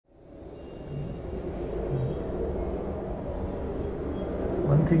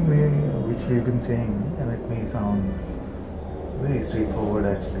one thing which we've been saying, and it may sound very straightforward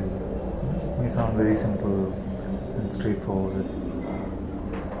actually, it may sound very simple and straightforward,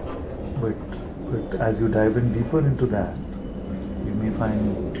 but as you dive in deeper into that, you may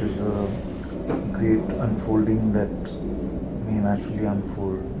find there's a great unfolding that may naturally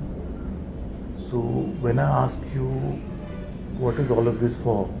unfold. So when I ask you, what is all of this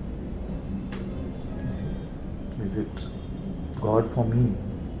for? Is it God for me?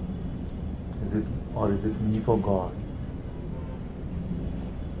 Is it me for God?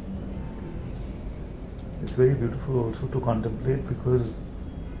 It's very beautiful also to contemplate, because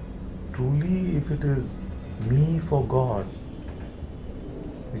truly if it is me for God,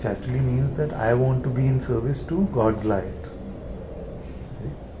 which actually means that I want to be in service to God's light.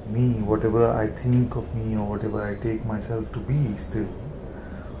 Me, whatever I think of me or whatever I take myself to be still,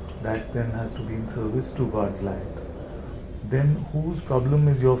 that then has to be in service to God's light. Then whose problem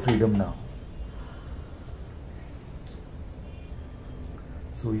is your freedom now?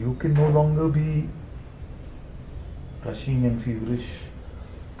 So you can no longer be rushing and feverish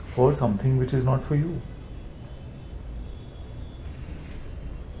for something which is not for you.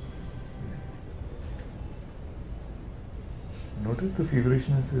 Notice the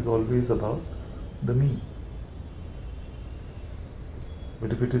feverishness is always about the me.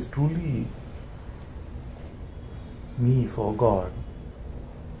 But if it is truly me for God,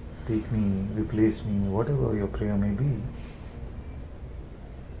 take me, replace me, whatever your prayer may be,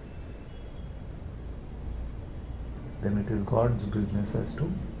 then it is God's business as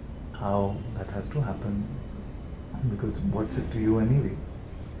to how that has to happen, because what's it to you anyway?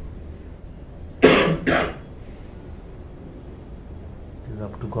 It is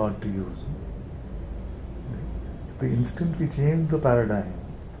up to God to use. The instant we change the paradigm,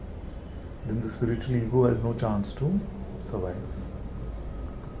 then the spiritual ego has no chance to survive.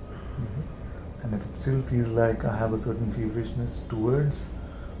 And if it still feels like I have a certain feverishness towards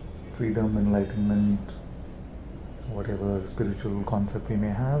freedom, enlightenment, whatever spiritual concept we may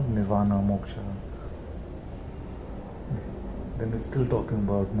have, nirvana, moksha, then it's still talking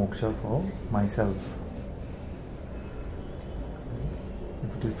about moksha for myself.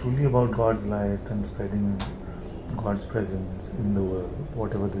 If it is truly about God's light and spreading God's presence in the world,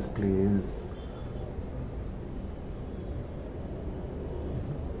 whatever this play is,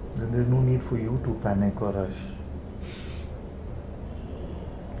 then there's no need for you to panic or rush.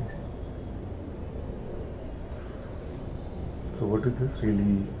 So what is this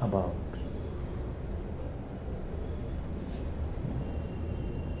really about?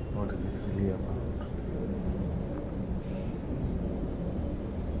 What is this really about?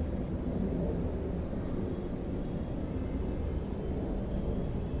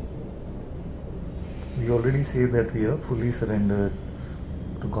 We already say that we are fully surrendered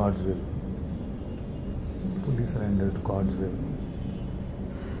to God's will. Fully surrendered to God's will.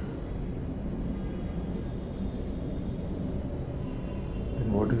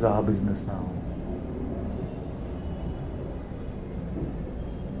 Then what is our business now?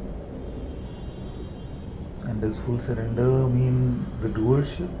 And does full surrender mean the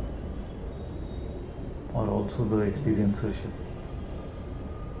doership or also the experiencership?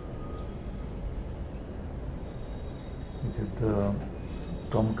 Is it the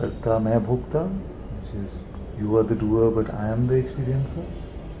Tvam Karta Main Bhokta, which is you are the doer but I am the experiencer?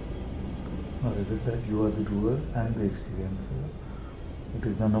 Or is it that you are the doer and the experiencer? It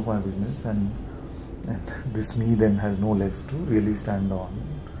is none of my business, and this me then has no legs to really stand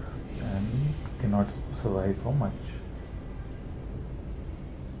on and cannot survive for much.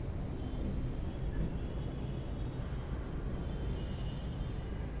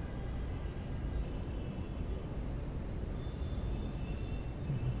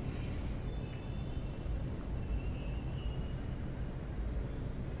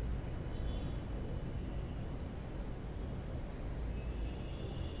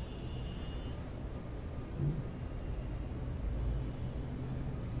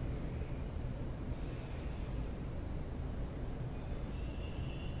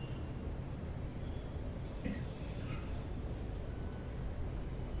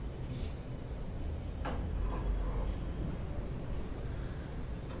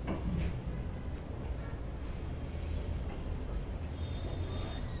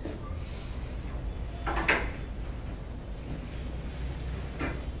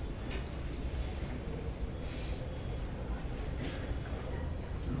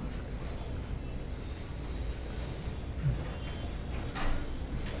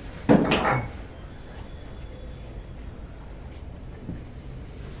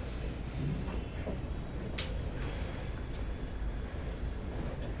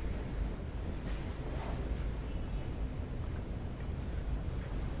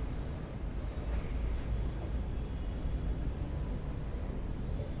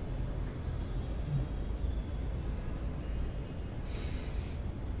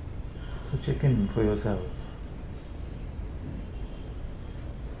 check in for yourself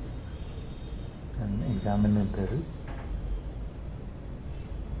and examine if there is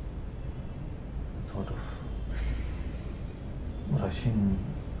a sort of rushing,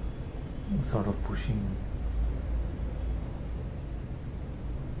 sort of pushing,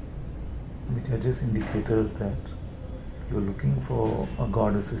 which are just indicators that you're looking for a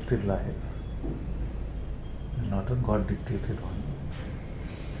God-assisted life, not a God-dictated one.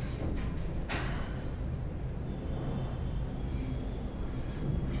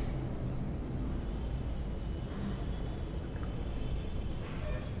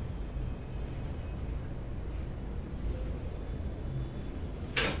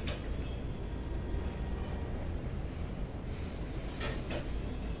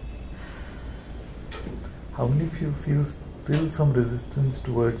 How many of you feel still some resistance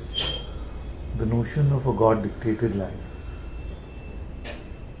towards the notion of a God-dictated life?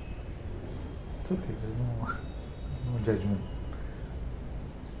 It's okay, there's no judgment.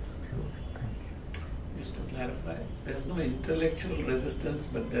 It's pure. Thank you. Just to clarify, there's no intellectual resistance,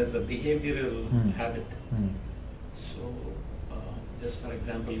 but there's a behavioral habit. So, just for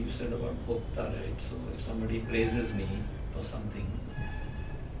example, you said about bhokta, right? So, if somebody praises me for something,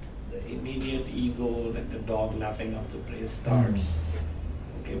 the immediate ego, like the dog lapping up the praise, starts.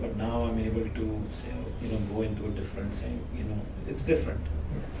 Okay, but now I'm able to say, go into a different saying, it's different.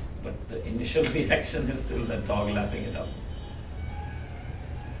 But the initial reaction is still the dog lapping it up. It's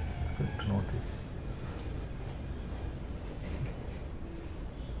good to notice.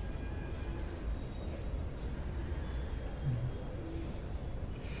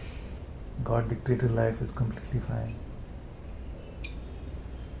 God-dictated life is completely fine.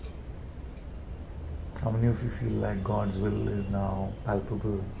 How many of you feel like God's will is now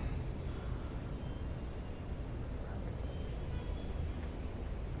palpable?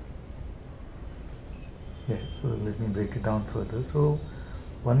 Yes, so let me break it down further. So,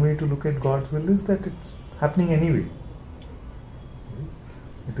 one way to look at God's will is that it's happening anyway.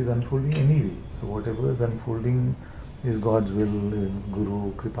 It is unfolding anyway. So, whatever is unfolding is God's will, is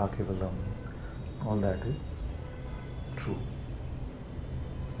Guru, Kripa Kevalam. All that is true.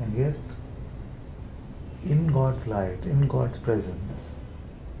 And yet, in God's light, in God's presence,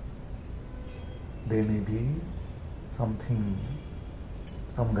 there may be something,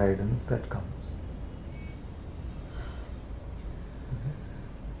 some guidance that comes.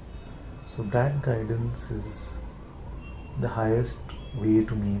 So that guidance is the highest way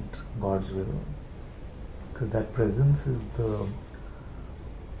to meet God's will, because that presence is the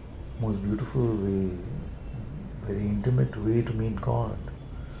most beautiful way, very intimate way to meet God.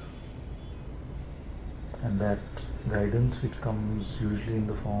 And that guidance, which comes usually in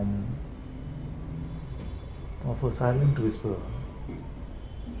the form of a silent whisper,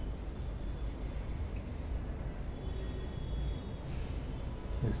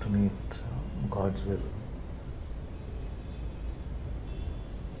 is to meet God's will.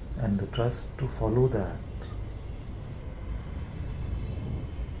 And the trust to follow that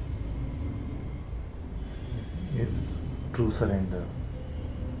is true surrender.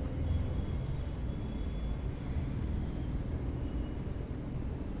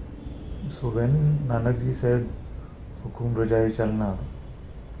 So when Nanakji said, Hukum Rajai Chalna,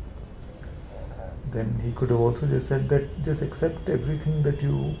 then he could have also just said that just accept everything that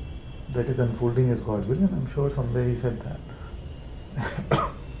is unfolding as God's will, and I'm sure someday he said that.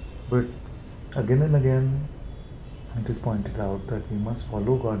 But again and again it is pointed out that we must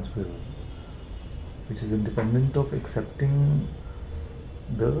follow God's will, which is independent of accepting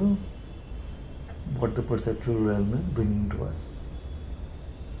what the perceptual realm is bringing to us.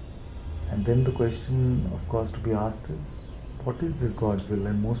 And then the question, of course, to be asked is, what is this God's will?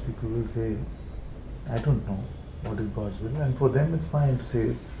 And most people will say, I don't know what is God's will. And for them it's fine to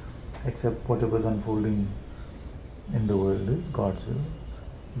say, accept whatever is unfolding in the world is God's will.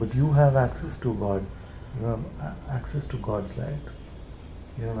 But you have access to God. You have access to God's light.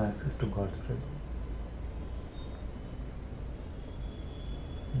 You have access to God's presence.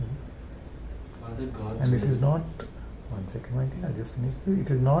 Father, God's and will. it is not, one second my dear, I just finished. It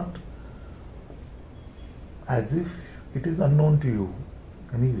is not as if it is unknown to you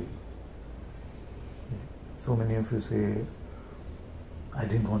anyway. So many of you say, I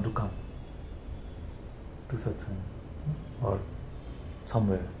didn't want to come to Satsang or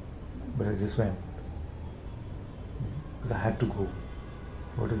somewhere, but I just went because I had to go.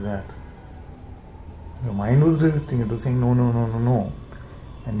 What is that? Your mind was resisting, it was saying no, no, no, no, no,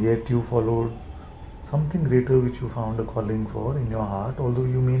 and yet you followed something greater which you found a calling for in your heart, although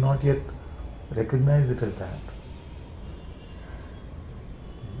you may not yet recognize it as that.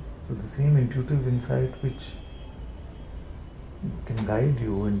 So the same intuitive insight which can guide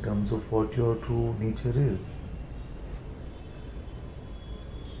you in terms of what your true nature is,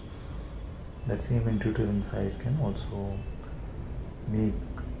 that same intuitive insight can also make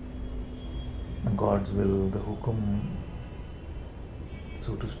God's will, the hukum,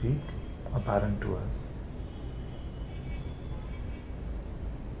 so to speak, apparent to us.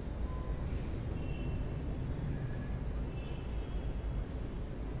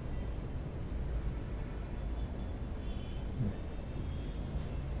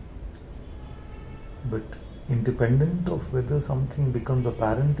 But independent of whether something becomes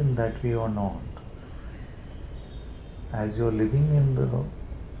apparent in that way or not, as you're living in the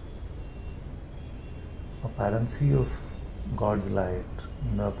apparency of God's light,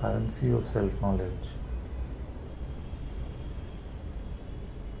 in the apparency of self-knowledge,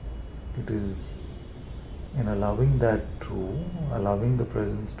 it is in allowing that true, allowing the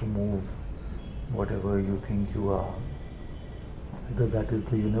presence to move whatever you think you are, whether that is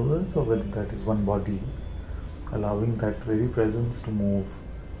the universe or whether that is one body, allowing that very presence to move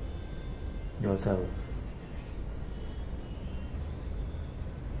yourself.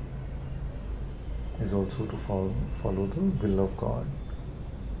 Is also to follow the will of God.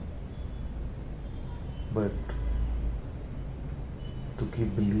 But to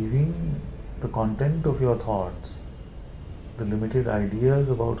keep believing the content of your thoughts, the limited ideas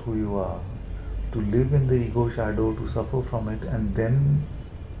about who you are, to live in the ego shadow, to suffer from it, and then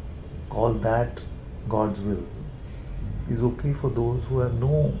call that God's will, is okay for those who have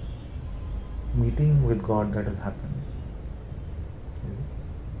no meeting with God that has happened.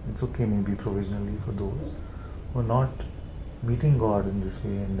 It's okay maybe provisionally for those who are not meeting God in this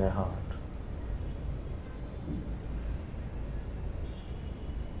way in their heart.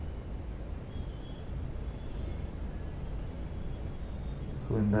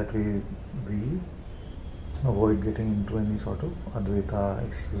 So in that way, we avoid getting into any sort of Advaita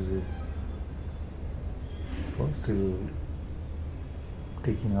excuses for still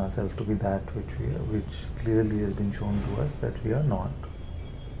taking ourselves to be that which we are, which clearly has been shown to us that we are not.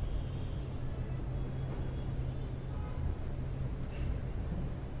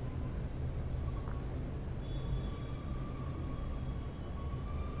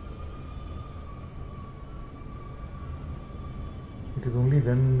 It is only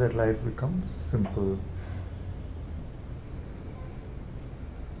then that life becomes simple.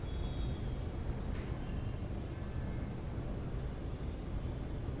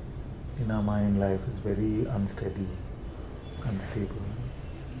 In our mind, life is very unsteady, unstable.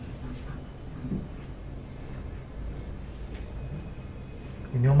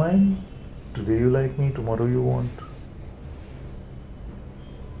 In your mind, today you like me, tomorrow you won't.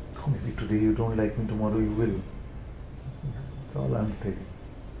 Or maybe today you don't like me, tomorrow you will. It's all unsteady.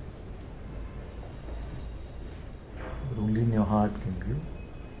 But only in your heart can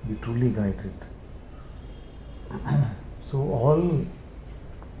you be truly guided. So all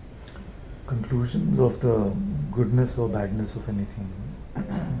conclusions of the goodness or badness of anything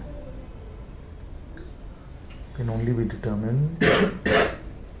can only be determined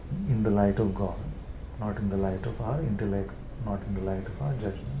in the light of God, not in the light of our intellect, not in the light of our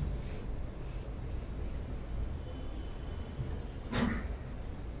judgment.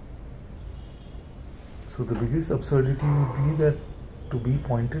 So the biggest absurdity would be that to be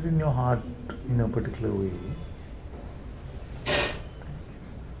pointed in your heart in a particular way,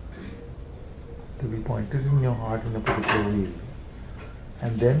 to be pointed in your heart in a particular way,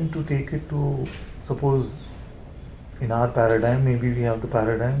 and then to take it to, suppose in our paradigm, maybe we have the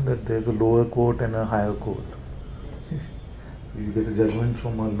paradigm that there's a lower court and a higher court. So you get a judgment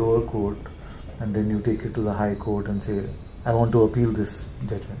from a lower court and then you take it to the high court and say, I want to appeal this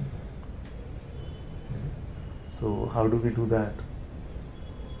judgment. So how do we do that?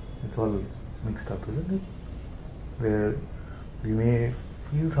 It's all mixed up, isn't it? Where we may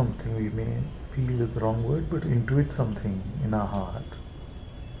feel something, we may feel is the wrong word, but intuit something in our heart.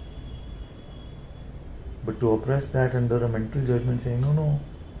 But to oppress that under a mental judgment saying, no,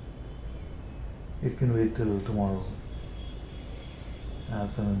 it can wait till tomorrow. I have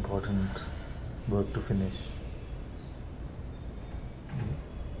some important work to finish.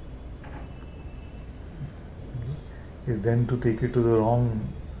 Is then to take it to the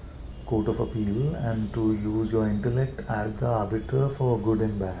wrong court of appeal and to use your intellect as the arbiter for good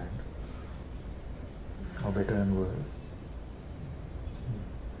and bad, or better and worse.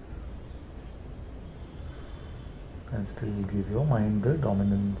 And still give your mind the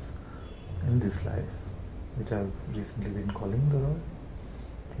dominance in this life, which I've recently been calling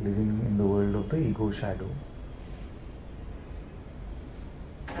the living in the world of the ego shadow.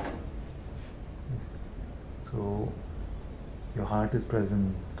 Your heart is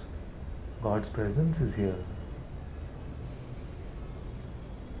present. God's presence is here.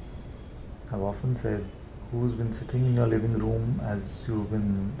 I've often said, who's been sitting in your living room as you've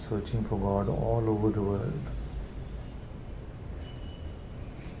been searching for God all over the world?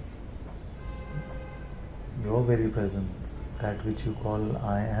 Your very presence, that which you call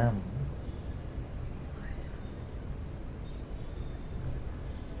I am.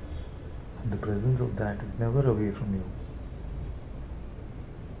 And the presence of that is never away from you.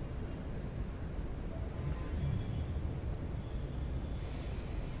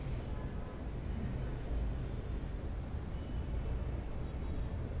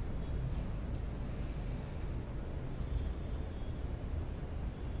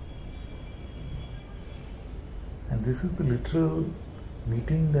 And this is the literal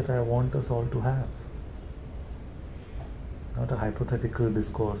meeting that I want us all to have. Not a hypothetical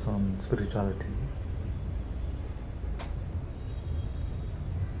discourse on spirituality.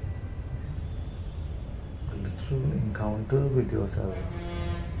 A literal encounter with yourself.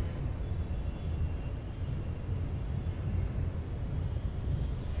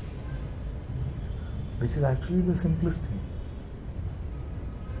 Which is actually the simplest thing.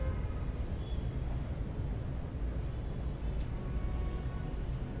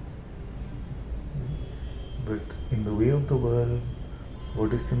 But in the way of the world,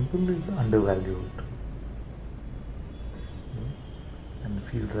 what is simple is undervalued. And it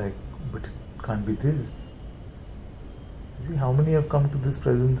feels like, but it can't be this. You see, how many have come to this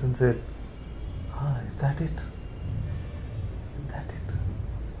presence and said, is that it? Is that it?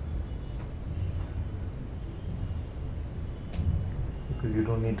 Because you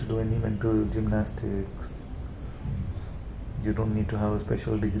don't need to do any mental gymnastics. You don't need to have a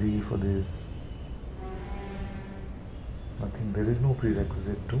special degree for this. Nothing. There is no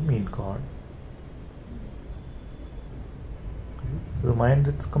prerequisite to meet God. So the mind,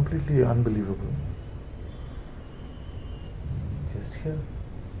 it's completely unbelievable. Just here.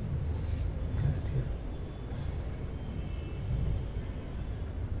 Just here.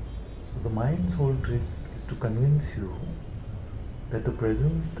 So the mind's whole trick is to convince you that the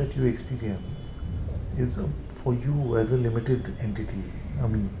presence that you experience is for you as a limited entity, a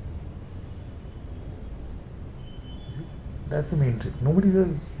me. That's the main trick. Nobody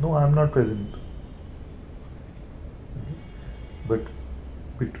says, no, I'm not present. But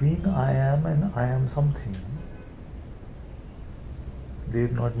between I am and I am something,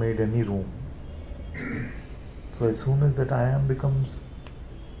 they've not made any room. So as soon as that I am becomes,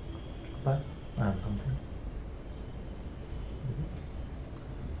 but I am something.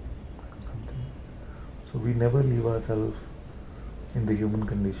 So we never leave ourselves in the human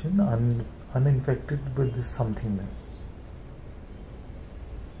condition uninfected with this somethingness.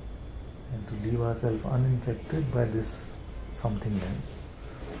 And to leave ourselves uninfected by this somethingness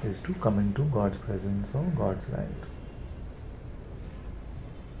is to come into God's presence or God's light.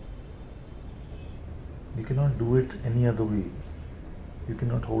 You cannot do it any other way. You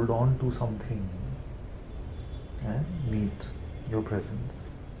cannot hold on to something and meet your presence.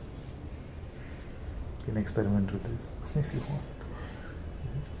 You can experiment with this if you want.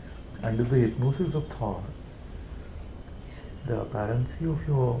 Under the hypnosis of thought, the apparency of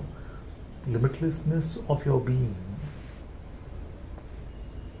your limitlessness of your being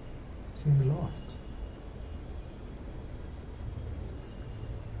seems lost.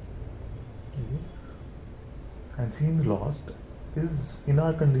 And seems lost is in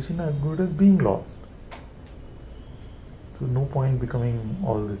our condition as good as being lost. So no point becoming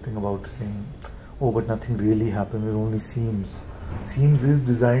all this thing about saying, oh, but nothing really happens, it only seems. Seems is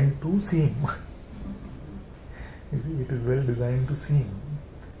designed to seem. You see, it is well designed to seem.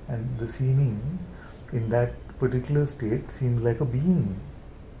 And the seeming in that particular state seems like a being.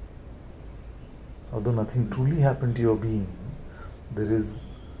 Although nothing truly happened to your being, there is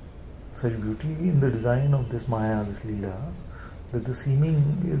such beauty in the design of this Maya, this Leela, that the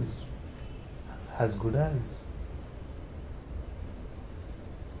seeming is as good as.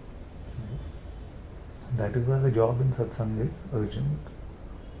 That is why the job in Satsang is urgent.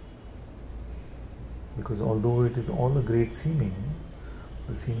 Because although it is all a great seeming,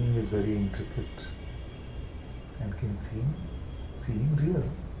 the seeming is very intricate and can seem real.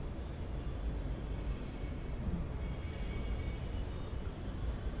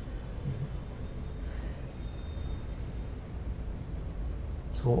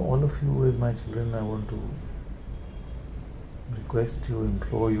 So all of you as my children, I want to request you,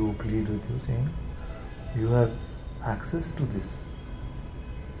 implore you, plead with you, saying, you have access to this.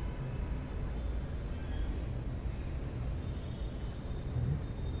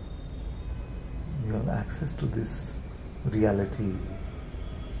 You have access to this reality,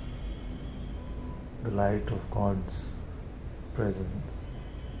 the light of God's presence.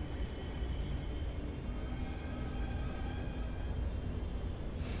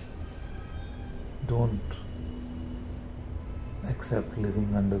 Don't accept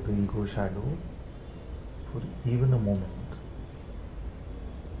living under the ego shadow for even a moment.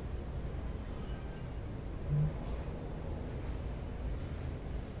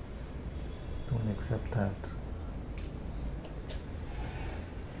 Don't accept that.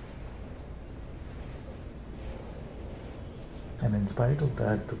 And in spite of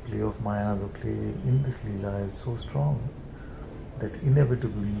that, the play of Maya, the play in this Leela is so strong that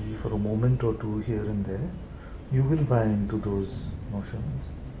inevitably, for a moment or two here and there, you will buy into those notions.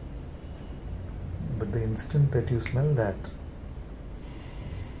 But the instant that you smell that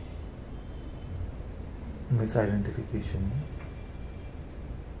misidentification,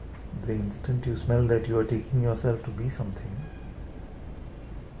 the instant you smell that you are taking yourself to be something,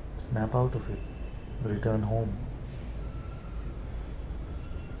 snap out of it, return home.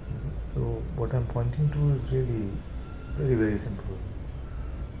 So what I'm pointing to is really very, very simple.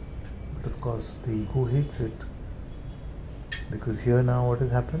 But of course the ego hates it, because here now what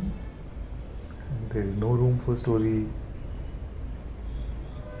has happened? There is no room for story,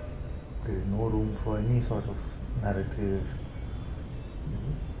 there is no room for any sort of narrative,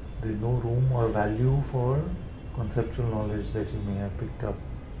 there is no room or value for conceptual knowledge that you may have picked up.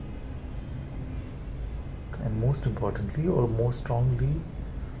 And most importantly, or most strongly,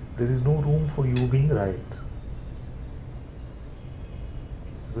 there is no room for you being right.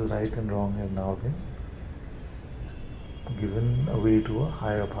 The right and wrong have now been given away to a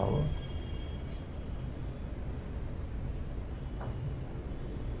higher power.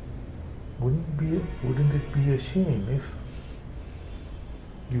 Wouldn't it be a shame if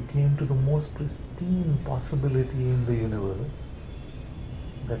you came to the most pristine possibility in the universe,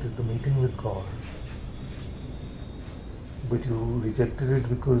 that is the meeting with God, but you rejected it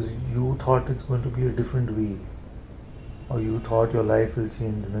because you thought it's going to be a different way, or you thought your life will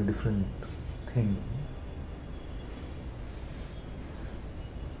change in a different thing?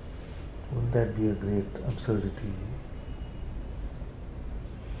 Wouldn't that be a great absurdity?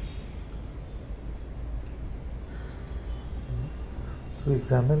 So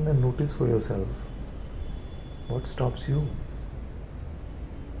examine and notice for yourself, what stops you?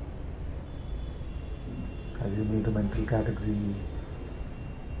 Have you made a mental category?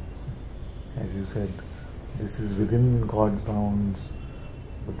 Have you said, this is within God's bounds,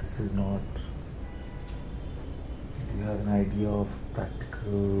 but this is not? Do you have an idea of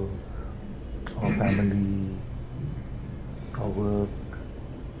practical, or family, or work,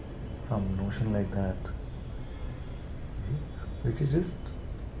 some notion like that? Which is just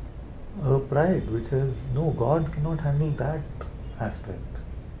a pride which says, no, God cannot handle that aspect.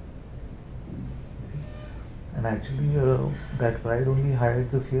 And actually that pride only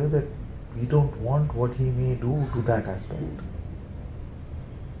hides the fear that we don't want what He may do to that aspect.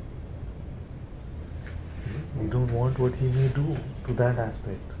 We don't want what He may do to that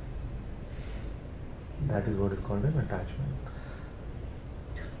aspect. That is what is called an attachment.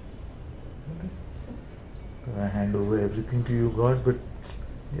 Okay? So I hand over everything to you, God, but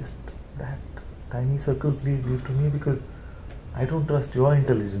just that tiny circle please leave to me, because I don't trust your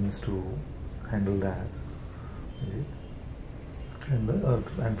intelligence to handle that. You see?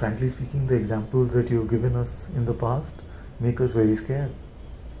 And frankly speaking, the examples that you've given us in the past make us very scared.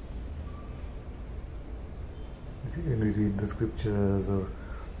 You see, when we read the scriptures or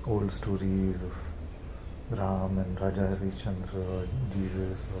old stories of Ram and Raja Harishchandra or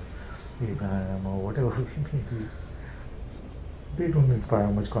Jesus or Abraham or whatever we may be, they don't inspire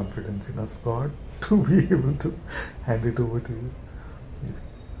much confidence in us, God, to be able to hand it over to you. You see?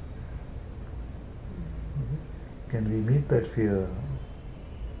 Can we meet that fear?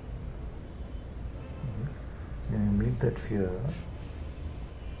 Can we meet that fear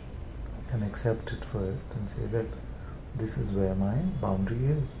and accept it first and say that this is where my boundary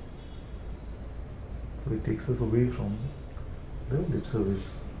is? So it takes us away from the lip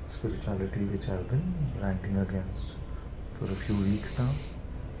service spirituality which I've been ranting against for a few weeks now.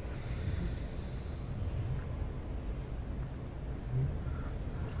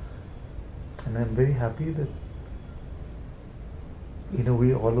 And I'm very happy that in a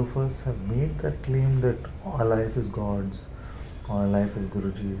way all of us have made that claim that our life is God's, our life is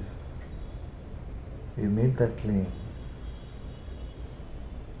Guruji's. We made that claim.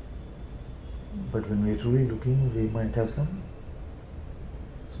 But when we're truly looking, we might have some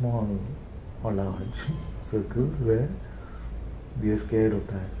small or large circles where we are scared of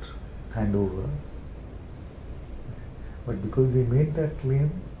that handover. But because we made that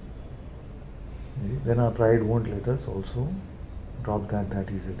claim, then our pride won't let us also drop that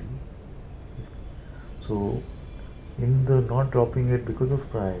easily. So, in the not dropping it because of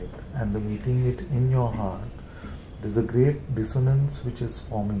pride and the meeting it in your heart, there's a great dissonance which is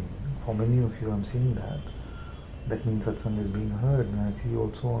forming. For many of you, I'm seeing that. That means Satsang is being heard, and I see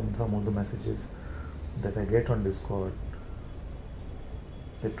also on some of the messages that I get on Discord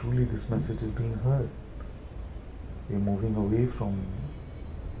that truly this message is being heard. We're moving away from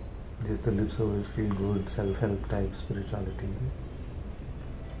just the lip service, feel good, self-help type spirituality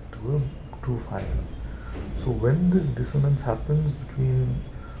to a true fire. So when this dissonance happens between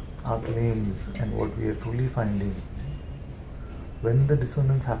our claims and what we are truly finding, when the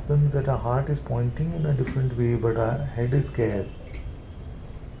dissonance happens that our heart is pointing in a different way but our head is scared,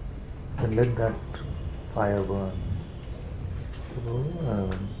 then let that fire burn. So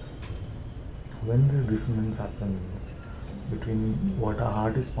when this dissonance happens between what our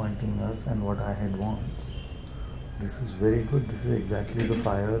heart is pointing us and what our head wants, this is very good. This is exactly the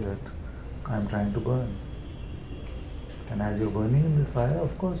fire that I am trying to burn. And as you're burning in this fire,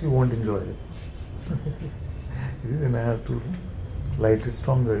 of course you won't enjoy it. Then I have to light it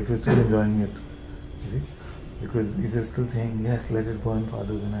stronger if you're still enjoying it. You see? Because if you're still saying, yes, let it burn,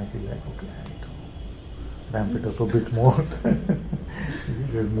 Father, then I feel like, okay, I need to ramp it up a bit more.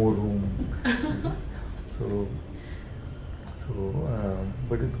 There's more room.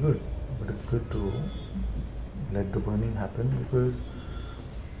 But it's good. But it's good to let the burning happen, because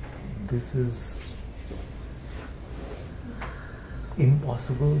this is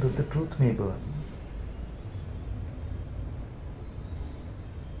impossible that the truth may burn.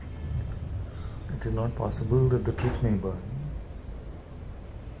 It is not possible that the truth may burn.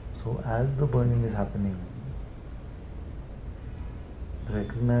 So as the burning is happening,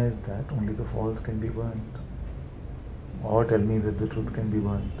 recognize that only the false can be burnt. Or tell me that the truth can be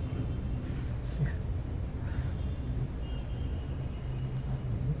burnt.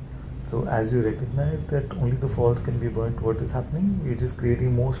 So as you recognize that only the false can be burnt, what is happening? It is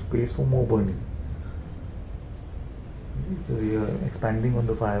creating more space for more burning. So you are expanding on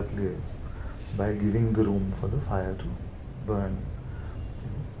the fireplace by giving the room for the fire to burn.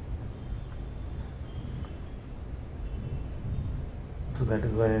 So that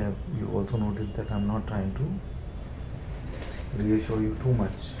is why you also notice that I am not trying to reassure you too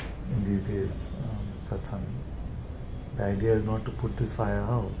much in these days, satsangs. The idea is not to put this fire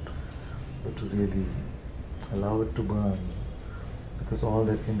out, but to really allow it to burn, because all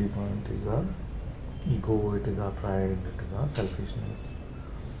that can be burnt is our ego, it is our pride, it is our selfishness,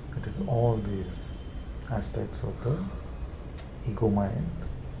 it is all these aspects of the ego mind.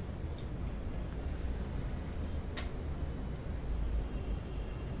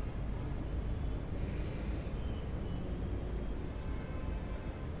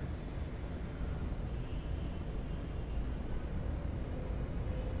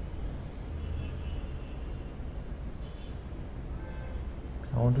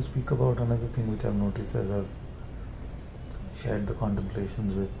 I want to speak about another thing which I've noticed as I've shared the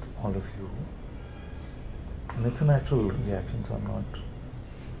contemplations with all of you. And it's a natural reaction, so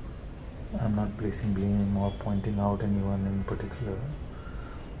I'm not placing blame or pointing out anyone in particular.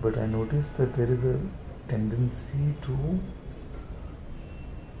 But I noticed that there is a tendency to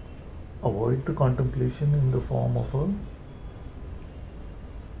avoid the contemplation in the form of a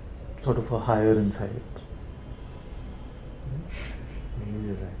sort of a higher insight.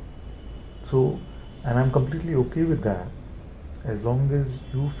 So, and I'm completely okay with that, as long as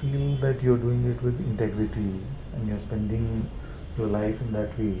you feel that you're doing it with integrity and you're spending your life in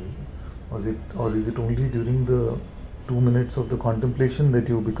that way. Or is it only during the 2 minutes of the contemplation that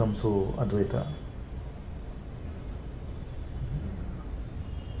you become so Advaita?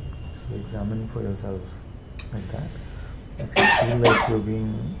 So examine for yourself like that. If you feel like you're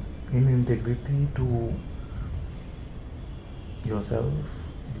being in integrity to yourself,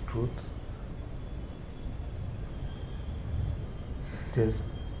 the truth, just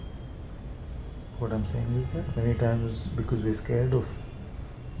what I'm saying is that many times, because we're scared of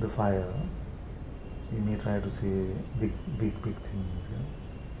the fire, we may try to say big things.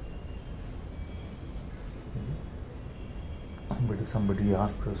 But if somebody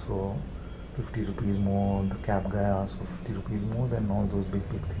asks us for 50 rupees more, the cab guy asks for 50 rupees more, then all those big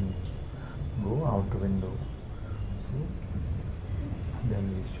things go out the window. So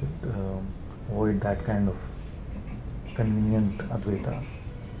then we should avoid that kind of convenient Advaita.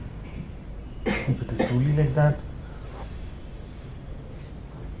 If it is truly like that,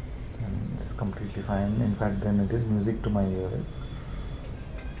 then it's completely fine. In fact, then it is music to my ears.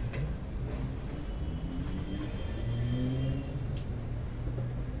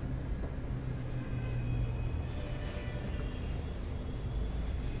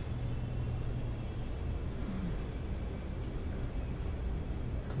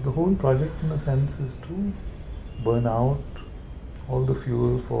 So the whole project in a sense is to burn out all the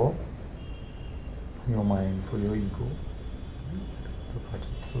fuel for your mind, for your ego. The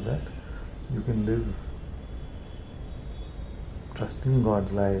project, so that you can live trusting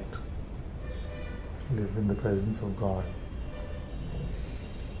God's light, live in the presence of God.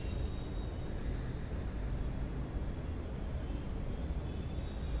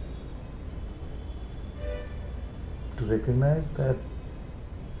 To recognize that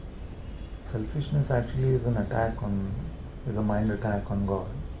selfishness actually is a mind attack on God.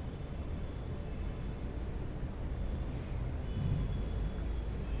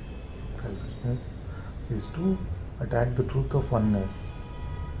 Selfishness is to attack the truth of oneness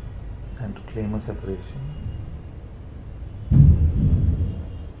and to claim a separation.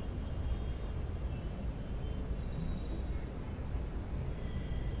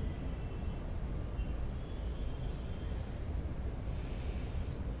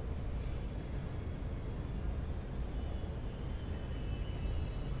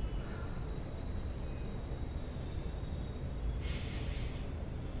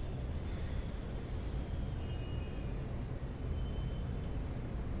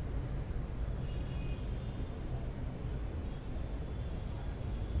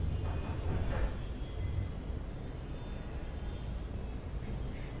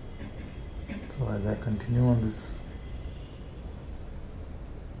 So as I continue on this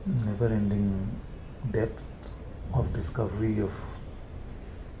never-ending depth of discovery of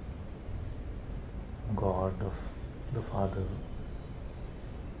God, of the Father,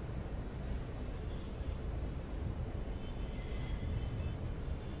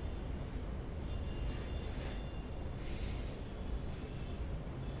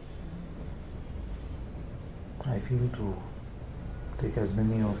 I feel to take as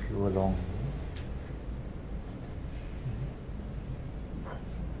many of you along.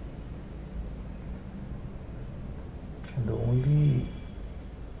 And the only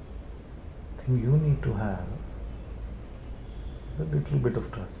thing you need to have is a little bit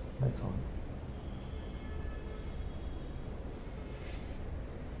of trust, that's all.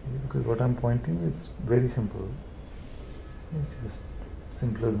 Because what I'm pointing is very simple. It's just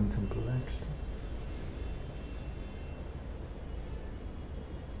simpler than simple actually.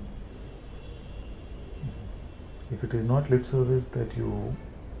 If it is not lip service that you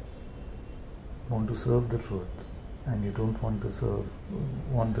want to serve the truth, and you don't want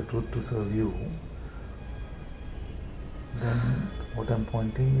the truth to serve you, then what I'm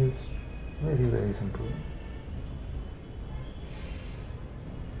pointing is very, very simple.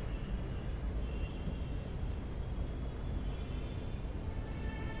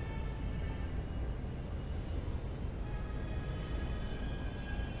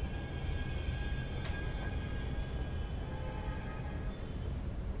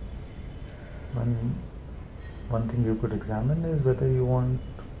 One thing you could examine is whether you want,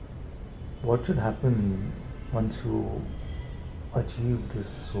 what should happen once you achieve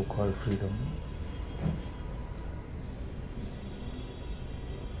this so-called freedom.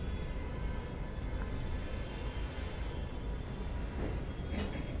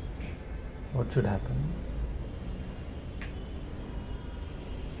 What should happen?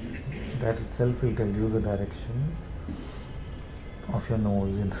 That itself will tell you the direction of your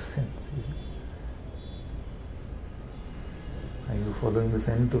nose in a sense. Are you following the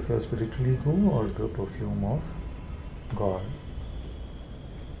scent of your spiritual ego or the perfume of God?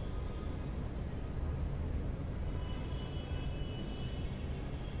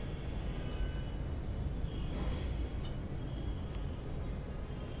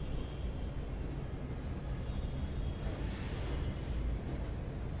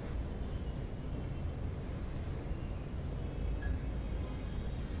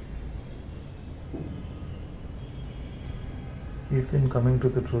 If in coming to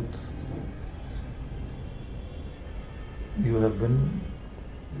the truth, you have been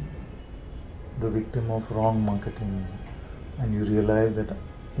the victim of wrong marketing, and you realize that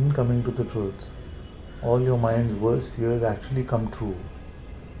in coming to the truth, all your mind's worst fears actually come true,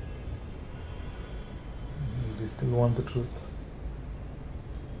 you still want the truth.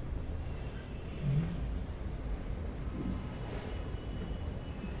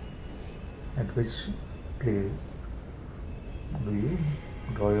 At which place do you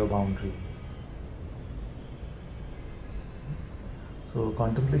draw your boundary? So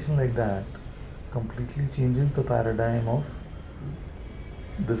contemplation like that completely changes the paradigm of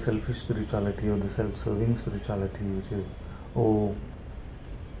the selfish spirituality or the self-serving spirituality, which is, oh,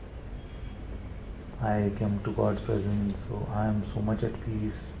 I came to God's presence, so I am so much at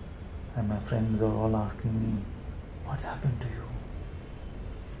peace, and my friends are all asking me, what's happened to you?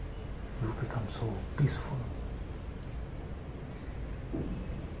 you become so peaceful.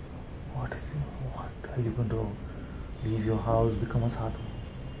 What are you going to leave your house, become a sadhu?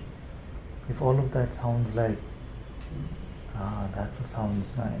 If all of that sounds like, that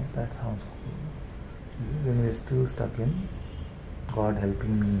sounds nice, that sounds cool, then we're still stuck in God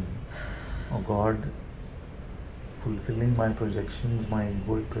helping me, or God fulfilling my projections, my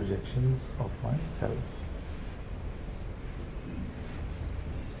egoic projections of myself.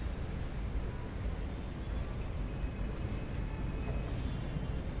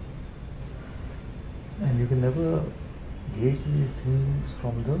 And you can never gauge these things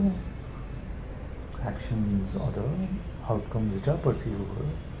from the actions or the outcomes which are perceivable.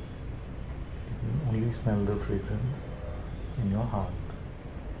 You can only smell the fragrance in your heart.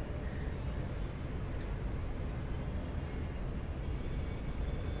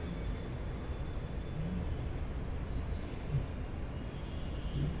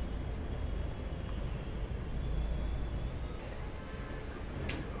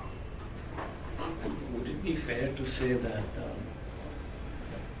 Would it be fair to say that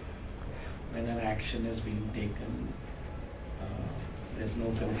when an action is being taken, there's no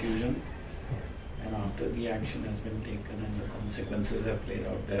confusion, and after the action has been taken and the consequences have played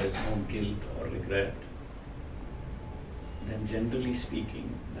out, there is no guilt or regret? Then generally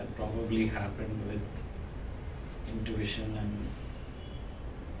speaking, that probably happened with intuition and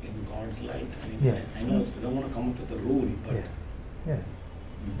in God's light. I mean, Yeah. I know I don't want to come up with a rule, but Yeah.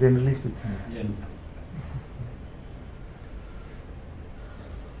 Generally speaking. Yes.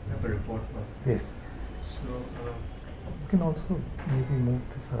 I have a report for. Yes. So, You can also maybe move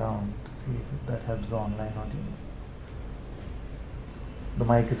this around to see if that helps the online audience. The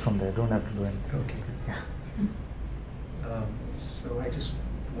mic is from there, don't have to do anything. Okay. So I just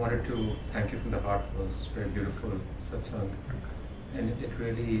wanted to thank you from the heart. It was very beautiful satsang, and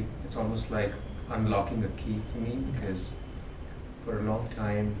it's almost like unlocking a key for me, because for a long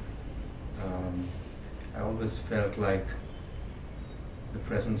time I always felt like the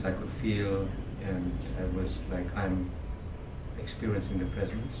presence I could feel, and I was like, I'm experiencing the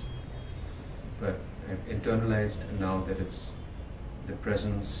presence, but I've internalized now that it's the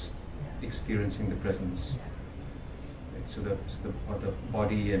presence experiencing the presence. Right? So the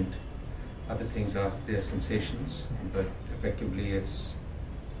body and other things are their sensations, but effectively it's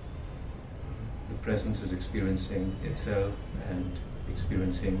the presence is experiencing itself and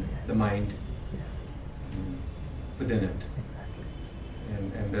experiencing the mind within it.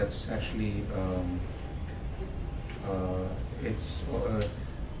 And that's actually it's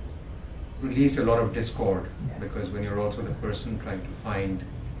released a lot of discord, because when you're also the person trying to find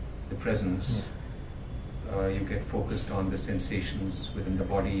the presence, you get focused on the sensations within the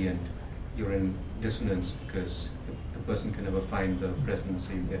body, and you're in dissonance because the person can never find the presence,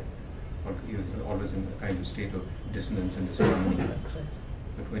 so you're always in a kind of state of dissonance and disharmony.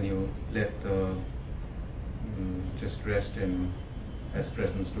 But when you let the just rest in as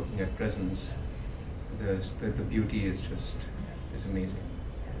presence, looking at presence, the beauty is amazing.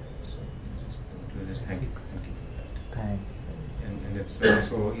 So just thank you for that. Thank you. And it's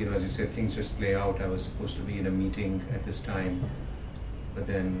also, as you said, things just play out. I was supposed to be in a meeting at this time, but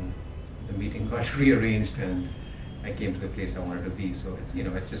then the meeting got rearranged and I came to the place I wanted to be. So it's,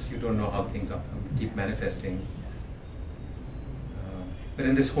 it's just, you don't know how things keep manifesting. But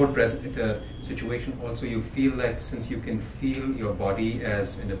in this whole present situation also, you feel like, since you can feel your body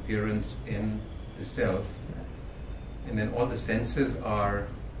as an appearance in the self, and then all the senses are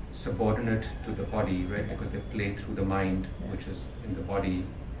subordinate to the body, right? Because they play through the mind, which is in the body.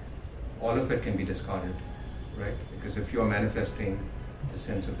 All of it can be discarded, right? Because if you are manifesting the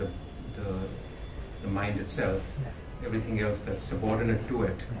sense of the mind itself, everything else that's subordinate to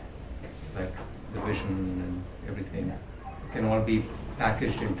it, like the vision and everything, can all be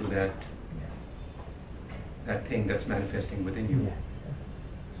packaged into that thing that's manifesting within you.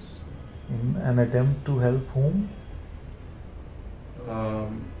 In an attempt to help whom?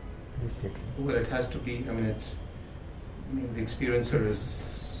 Just checking. Well, it has to be. The experiencer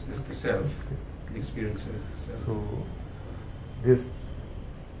is the self. The experiencer is the self. So, just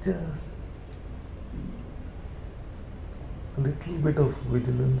a little bit of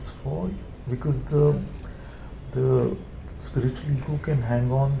vigilance for you, because the spiritual ego can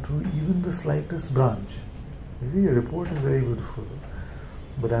hang on to even the slightest branch. You see, your report is very beautiful,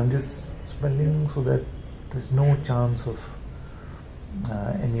 but I'm just smelling so that there's no chance of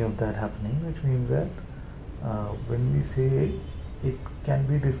any of that happening, which means that when we say it can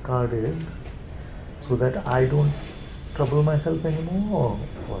be discarded so that I don't trouble myself anymore, or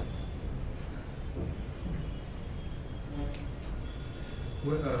what?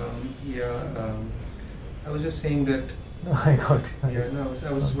 Well, I was just saying that. No, I got you. Yeah, no,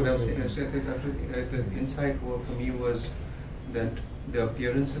 I was what I was saying. The insight for me was that the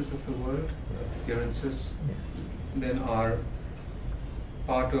appearances of the world, appearances, then are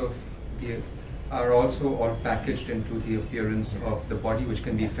part of are also all packaged into the appearance of the body, which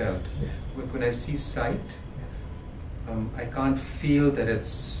can be felt. When I see sight, I can't feel that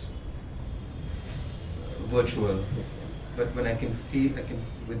it's virtual, but when I can feel,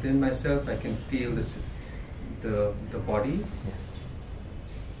 within myself, I can feel the body.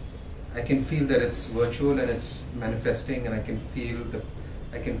 I can feel that it's virtual and it's manifesting, and I can feel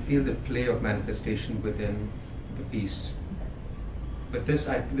the play of manifestation within the piece. But this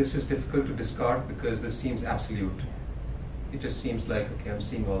is difficult to discard because this seems absolute. It just seems like, okay, I'm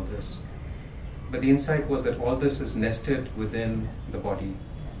seeing all this. But the insight was that all this is nested within the body.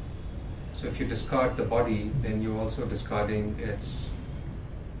 So if you discard the body, then you're also discarding its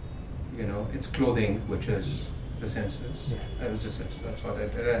clothing, which is the senses. That's what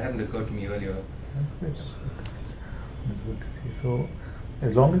it hadn't occurred to me earlier. That's good. That's good to see. So,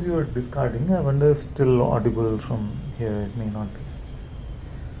 as long as you are discarding, I wonder if still audible from here. It may not be.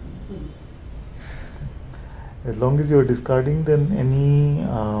 As long as you are discarding, then any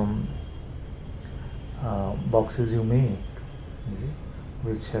boxes you make,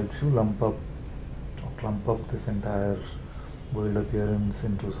 which helps you lump up or clump up this entire world appearance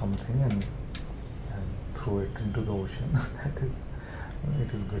into something and throw it into the ocean.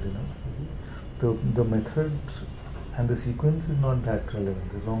 It is good enough. The method and the sequence is not that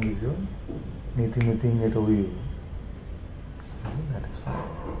relevant. As long as you're knitting it away, that is fine.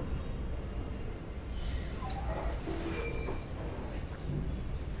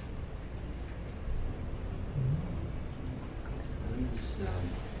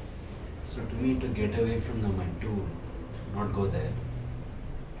 So to me, to get away from the mind, to not go there,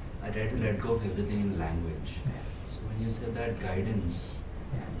 I try to let go of everything in language. So when you said that guidance,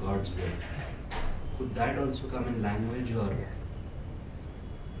 God's will, could that also come in language, or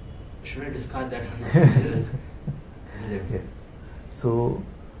should I discard that? So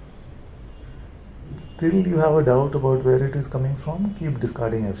till you have a doubt about where it is coming from, keep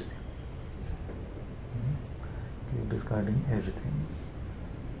discarding everything. Keep discarding everything.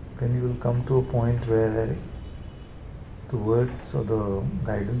 Then you will come to a point where the words or the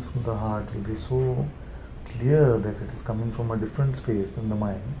guidance from the heart will be so clear that it is coming from a different space than the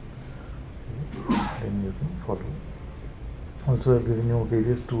mind. Then you can follow. Also, I've given you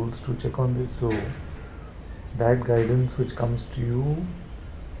various tools to check on this. So that guidance which comes to you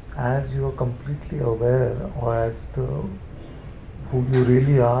as you are completely aware, or as who you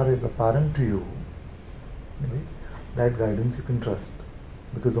really are is apparent to you, that guidance you can trust,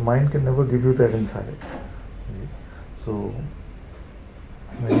 because the mind can never give you that insight. So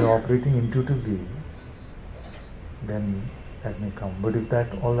when you're operating intuitively, then that may come. But if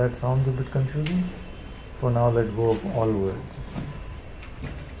all that sounds a bit confusing, for now let go of all words.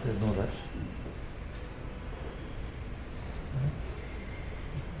 There's no rush.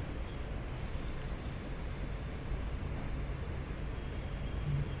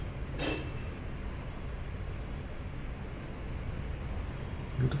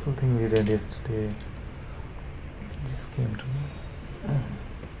 Beautiful thing we read yesterday just came to me.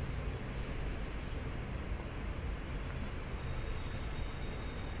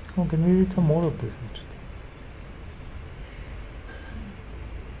 Oh, can we read some more of this actually?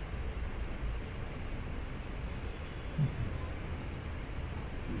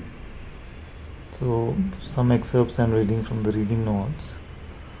 So, some excerpts I'm reading from the reading notes.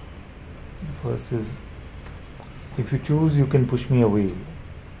 The first is, if you choose, you can push me away.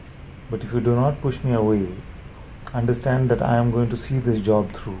 But if you do not push me away, understand that I am going to see this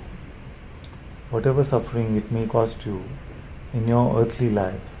job through. Whatever suffering it may cost you in your earthly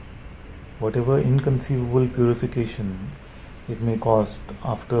life, whatever inconceivable purification it may cost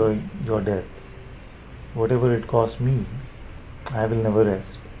after your death, whatever it cost me, I will never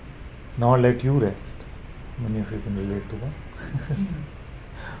rest, nor let you rest. Many of you can relate to that.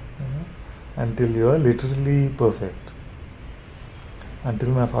 Until you are literally perfect. Until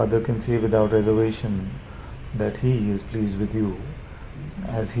my Father can say without reservation that He is pleased with you,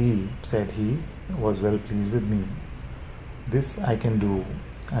 as He said He was well pleased with me. This I can do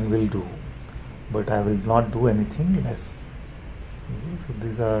and will do, but I will not do anything less. So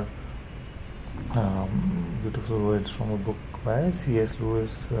these are beautiful words from a book by C.S.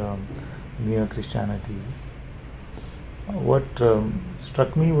 Lewis, Mere Christianity. What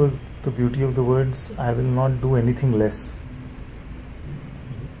struck me was the beauty of the words, I will not do anything less.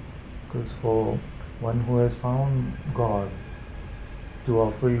 Because for one who has found God, to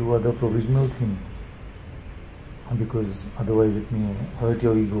offer you other provisional things, because otherwise it may hurt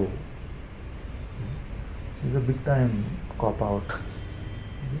your ego. It's a big time cop out.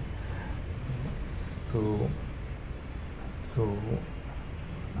 So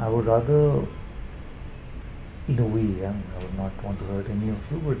I would rather, in a way, I would not want to hurt any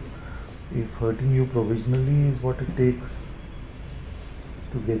of you, but if hurting you provisionally is what it takes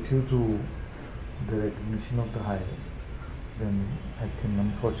to get you to the recognition of the highest, then I can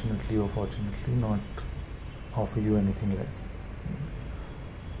unfortunately or fortunately not offer you anything less.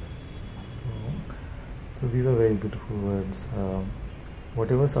 So these are very beautiful words.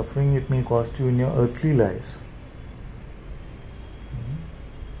 Whatever suffering it may cost you in your earthly life.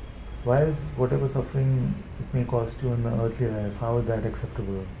 Why is whatever suffering it may cost you in the earthly life, how is that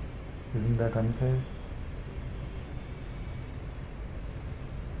acceptable? Isn't that unfair?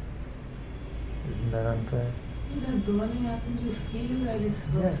 Isn't that unfair? That burning happens, you feel like it's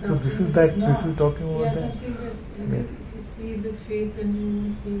hurt. Yeah, so this is that. This is talking about yes, that. I'm saying that Yes. if you see with faith, then you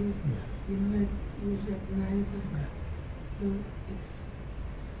won't feel, Yes. that you recognize that. Yeah. So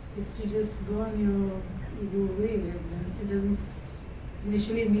it's to just burn your ego away, and then it doesn't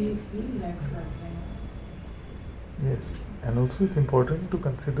initially may feel like suffering. Yes, and also it's important to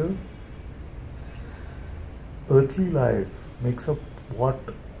consider earthly life makes up what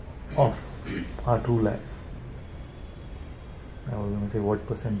of our true life. I was going to say what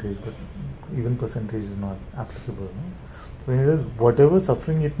percentage, but even percentage is not applicable. No? So when he says whatever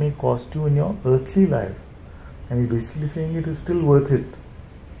suffering it may cost you in your earthly life, and he's basically saying it is still worth it,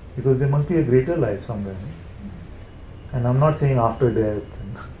 because there must be a greater life somewhere. No? And I'm not saying after death,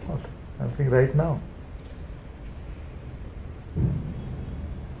 and all that. I'm saying right now.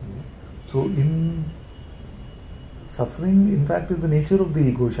 So in suffering, in fact, is the nature of the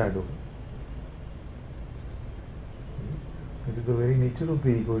ego shadow. It is the very nature of the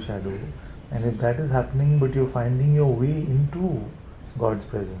ego shadow. And if that is happening, but you're finding your way into God's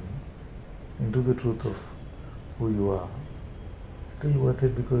presence, into the truth of who you are, still worth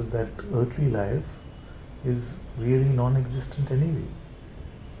it, because that earthly life is really non-existent anyway.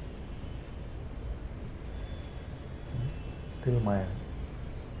 Still Maya.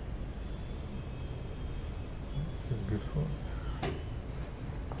 It's beautiful.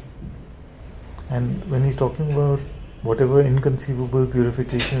 And when he's talking about whatever inconceivable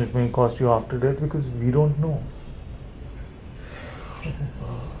purification it may cost you after death, because we don't know.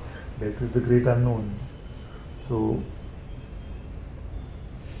 Death is the great unknown. So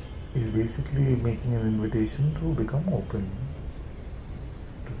he's basically making an invitation to become open,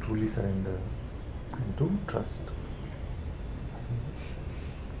 to truly surrender and to trust.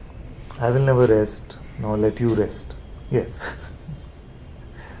 I will never rest, nor let you rest. Yes.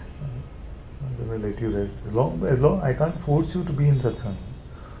 I'm going to let you rest. As long I can't force you to be in satsang,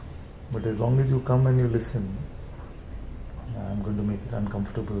 but as long as you come and you listen, I'm going to make it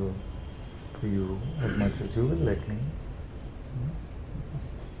uncomfortable for you as much as you will let me.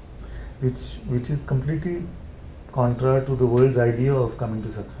 Which is completely contrary to the world's idea of coming to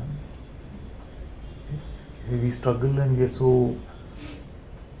satsang. We struggle and we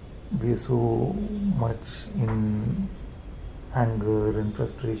are so much in anger and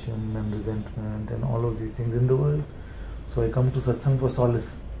frustration and resentment and all of these things in the world. So I come to satsang for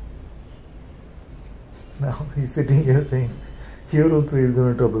solace. Now he's sitting here saying, here also he's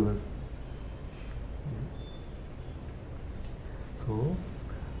going to trouble us. So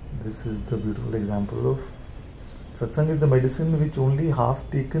this is the beautiful example of satsang is the medicine which only half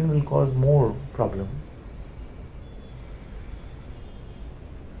taken will cause more problem.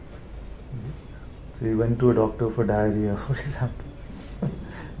 So you went to a doctor for diarrhea, for example,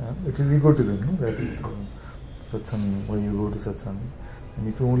 which is egotism, no? That is the satsang, where you go to satsang. And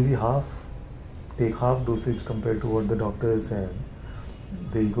if you only take half dosage compared to what the doctor has said,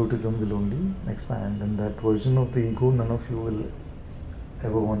 the egotism will only expand, and that version of the ego none of you will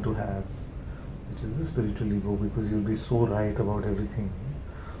ever want to have, which is the spiritual ego, because you'll be so right about everything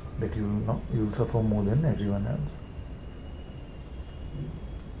that you'll suffer more than everyone else.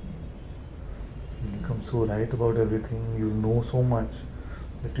 You'll become so right about everything, you'll know so much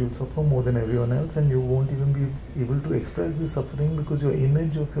that you'll suffer more than everyone else, and you won't even be able to express this suffering, because your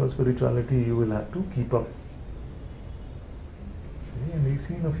image of your spirituality you will have to keep up. See? And we've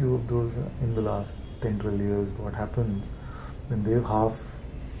seen a few of those in the last 10-12 years, what happens when they've half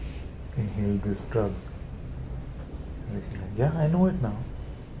inhaled this drug. And they feel like, yeah, I know it now.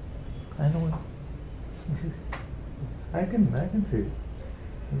 I know it. I can say it.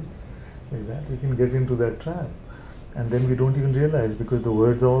 Like that, we can get into that trap. And then we don't even realize, because the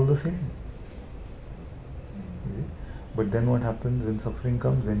words are all the same. You see? But then what happens when suffering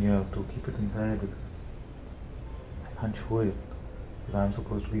comes? Then you have to keep it inside because I can't show it because I'm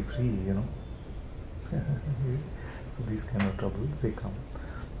supposed to be free, So these kind of troubles, they come.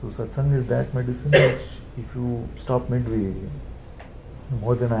 So satsang is that medicine which, if you stop midway,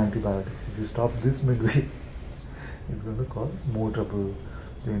 more than antibiotics, if you stop this midway, it's going to cause more trouble.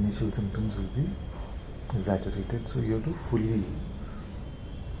 The initial symptoms will be exaggerated. So you have to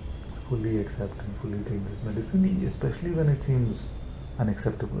fully accept and fully take this medicine, especially when it seems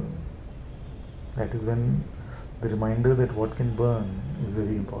unacceptable. That is when the reminder that what can burn is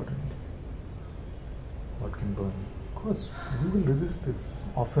very important. What can burn? Of course, we will resist this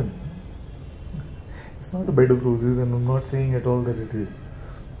often. It's not a bed of roses, and I'm not saying at all that it is.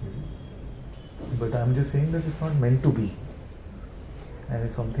 But I'm just saying that it's not meant to be. And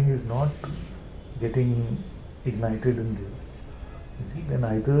if something is not getting ignited in this, then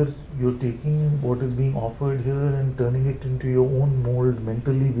either you're taking what is being offered here and turning it into your own mold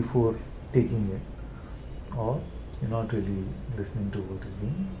mentally before taking it, or you're not really listening to what is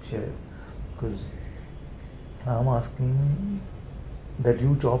being shared. Because I'm asking that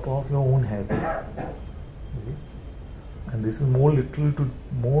you chop off your own head. And this is more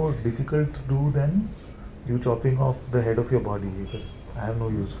difficult to do than you chopping off the head of your body, because I have no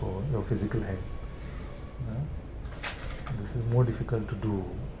use for your physical head. This is more difficult to do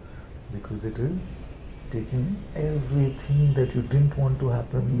because it is taking everything that you didn't want to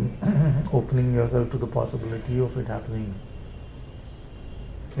happen, opening yourself to the possibility of it happening.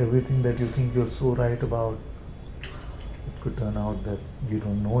 Everything that you think you're so right about, it could turn out that you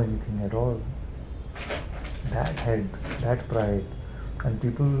don't know anything at all. That head, that pride, and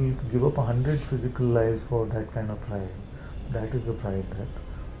people will give up 100 physical lives for that kind of pride. That is the pride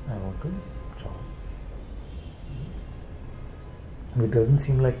that I want to chop. It doesn't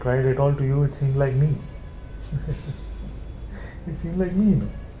seem like pride at all to you, it seems like me. It seems like me, no?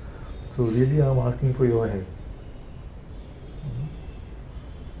 So really I'm asking for your head.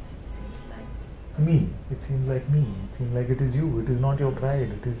 Me. It seems like me. It seems like it is you. It is not your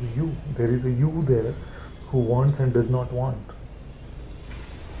pride. It is you. There is a you there who wants and does not want.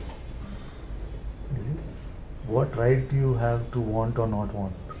 You see? What right do you have to want or not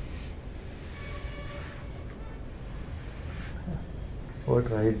want? What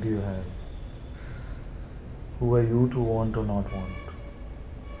right do you have? Who are you to want or not want?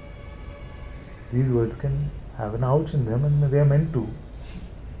 These words can have an ouch in them, and they are meant to.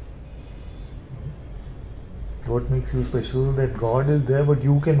 What makes you special? That God is there but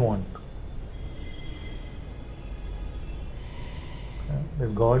you can want.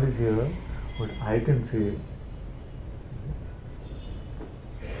 That God is here but I can say.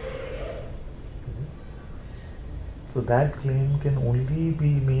 So that claim can only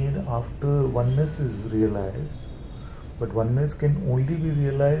be made after oneness is realized. But oneness can only be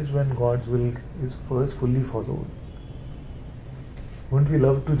realized when God's will is first fully followed. Wouldn't we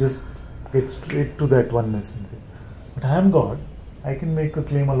love to just get straight to that oneness and say, but I am God, I can make a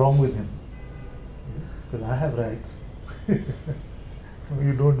claim along with Him. Because I have rights. No,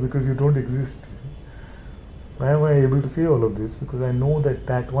 you don't, because you don't exist. Why am I able to say all of this? Because I know that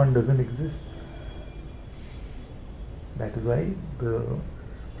that one doesn't exist. That is why the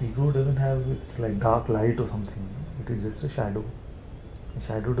ego doesn't have, it's like dark light or something. It is just a shadow. A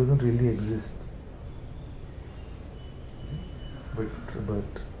shadow doesn't really exist. But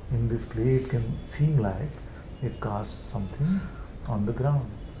in this play it can seem like it casts something on the ground.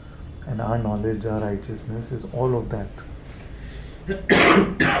 And our knowledge, our righteousness is all of that.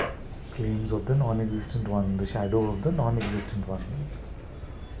 Claims of the non-existent one, the shadow of the non-existent one.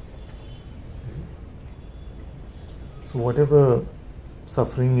 So whatever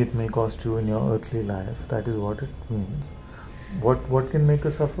suffering it may cost you in your earthly life, that is what it means. What can make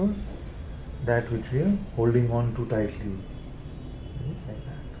us suffer? That which we are holding on to tightly. Like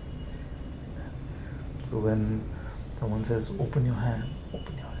that. So when someone says, open your hand,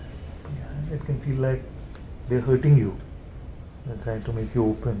 it can feel like they're hurting you. They're trying to make you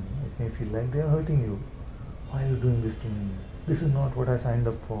open. It may feel like they're hurting you. Why are you doing this to me? This is not what I signed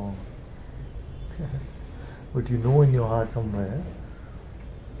up for. But you know in your heart somewhere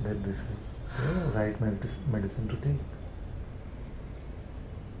that this is the right medicine to take.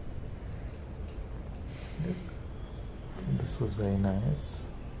 So this was very nice.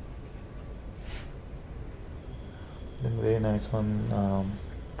 Then very nice one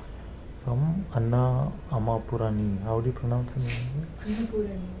from Annapurani. How do you pronounce her name?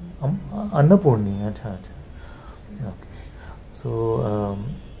 Annapurni. Acha. Okay. So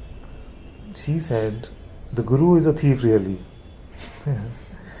she said, the Guru is a thief really.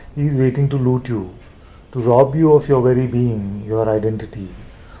 He is waiting to loot you. to rob you of your very being, your identity.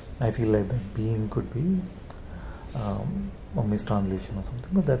 I feel like that being could be a mistranslation or something,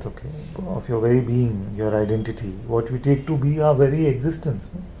 but that's okay. Of your very being, your identity, what we take to be our very existence,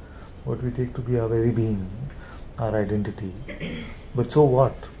 no? What we take to be our very being, our identity. But so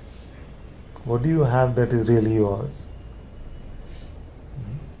what? What do you have that is really yours?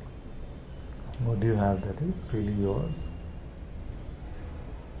 What do you have that is really yours?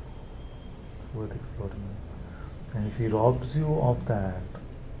 It's worth exploring. And if he robs you of that,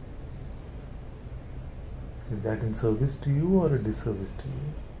 is that in service to you or a disservice to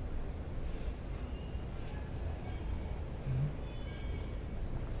you?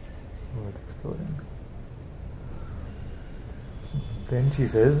 Worth exploring. Then she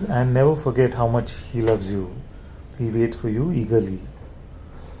says, and never forget how much he loves you. He waits for you eagerly.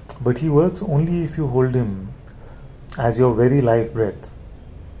 But he works only if you hold him as your very life breath.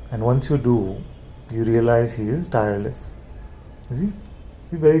 And once you do, you realize he is tireless. You see?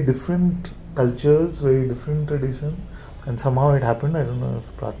 Very different cultures, very different tradition. And somehow it happened, I don't know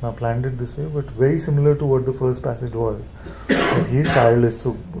if Pratna planned it this way, but very similar to what the first passage was. That he is tireless.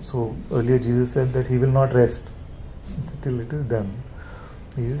 So earlier Jesus said that he will not rest till it is done.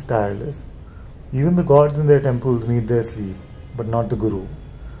 He is tireless. Even the gods in their temples need their sleep, but not the Guru.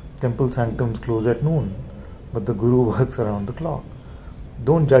 Temple sanctums close at noon, but the Guru works around the clock.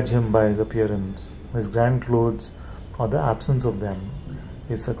 Don't judge him by his appearance, his grand clothes or the absence of them,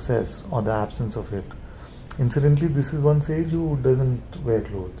 his success or the absence of it. Incidentally, this is one sage who doesn't wear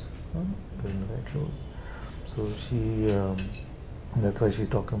clothes. Doesn't wear clothes. So that's why she's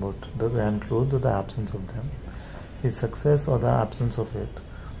talking about the grand clothes or the absence of them, his success or the absence of it,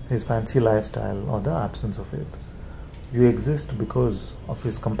 his fancy lifestyle or the absence of it. You exist because of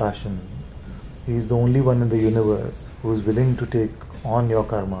his compassion. He is the only one in the universe who is willing to take on your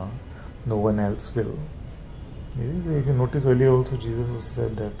karma. No one else will. If you notice earlier also, Jesus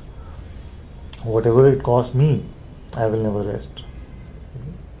said that whatever it cost me, I will never rest.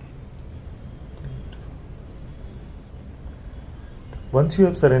 Once you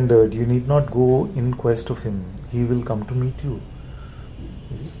have surrendered, you need not go in quest of him. He will come to meet you.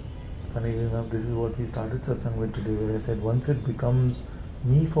 Funny enough, this is what we started Satsang with today, where I said once it becomes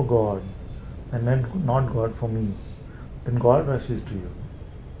me for God and then not God for me, then God rushes to you.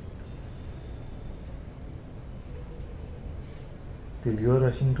 Till you are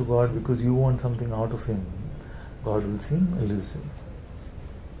rushing to God because you want something out of him, God will seem elusive.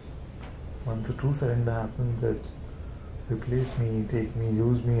 Once a true surrender happens, that replace me, take me,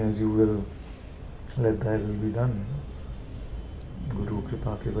 use me as you will, let thy will be done. Guru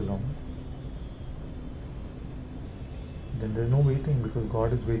Kripa Kevalam. Then there is no waiting, because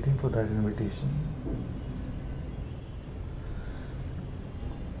God is waiting for that invitation.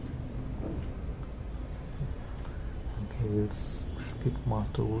 Okay, we'll skip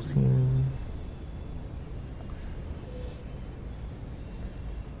Master Usin.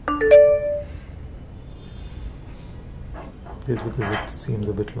 This because it seems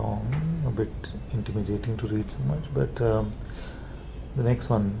a bit long, a bit intimidating to read so much, but the next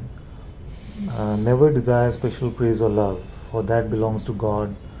one, never desire special praise or love, for that belongs to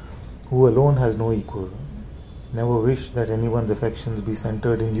God, who alone has no equal. Never wish that anyone's affections be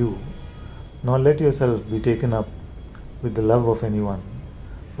centered in you, nor let yourself be taken up with the love of anyone,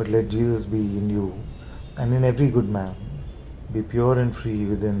 but let Jesus be in you, and in every good man. Be pure and free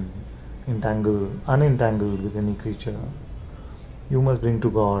within, unentangled with any creature. You must bring to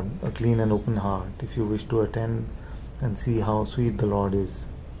God a clean and open heart if you wish to attend and see how sweet the Lord is.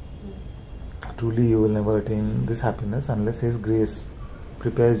 Truly you will never attain this happiness unless His grace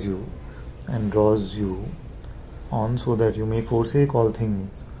prepares you and draws you on so that you may forsake all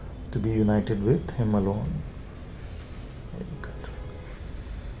things to be united with Him alone. Very good.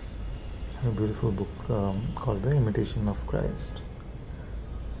 A beautiful book called The Imitation of Christ.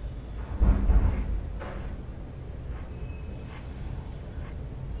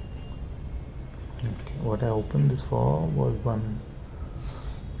 Okay, what I opened this for was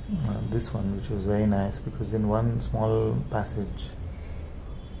this one, which was very nice, because in one small passage,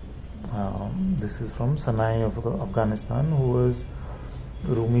 this is from Sanai of Afghanistan, who was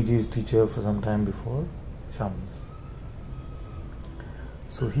Rumiji's teacher for some time before Shams.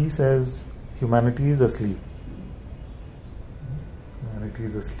 So he says, humanity is asleep. Humanity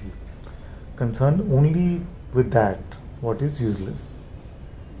is asleep, concerned only with that what is useless.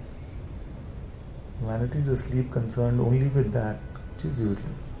 Humanity is asleep, concerned only with that which is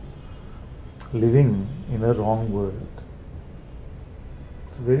useless, living in a wrong world.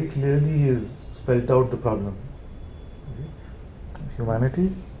 So very clearly he has spelled out the problem.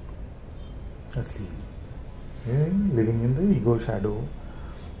 Humanity asleep. living in the ego shadow.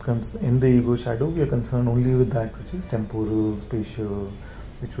 In the ego shadow, we are concerned only with that which is temporal, spatial,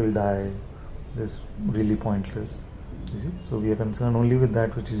 which will die. This is really pointless. You see? So we are concerned only with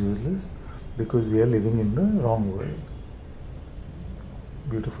that which is useless because we are living in the wrong world.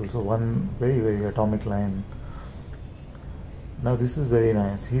 Beautiful. So one very, very atomic line. Now this is very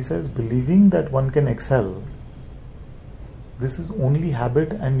nice. He says, believing that one can excel, this is only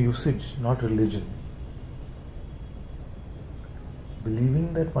habit and usage, not religion.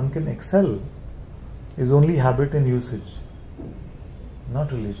 Believing that one can excel is only habit and usage,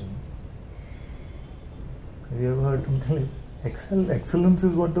 not religion. Have you ever heard something like excellence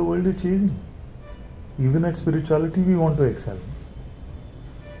is what the world is chasing. Even at spirituality we want to excel.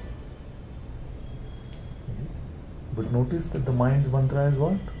 But notice that the mind's mantra is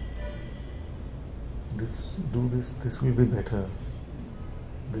what? This will be better.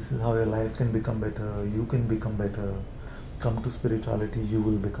 This is how your life can become better, you can become better. Come to spirituality, you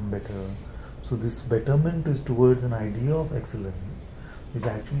will become better. So this betterment is towards an idea of excellence, which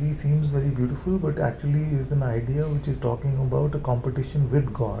actually seems very beautiful, but actually is an idea which is talking about a competition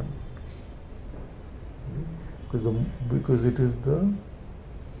with God. Because it is the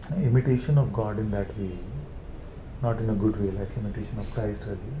imitation of God in that way, not in a good way, like imitation of Christ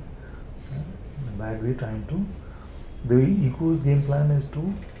earlier. In a bad way, the ego's game plan is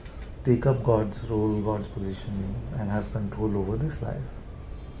to take up God's role, God's position, and have control over this life.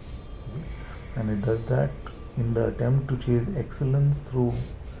 And it does that in the attempt to chase excellence through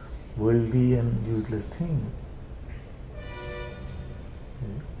worldly and useless things.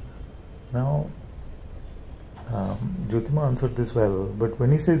 Now, Jyotima answered this well, but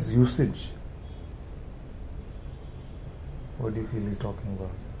when he says usage, what do you feel he's talking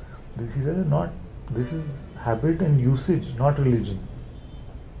about? He says this is habit and usage, not religion.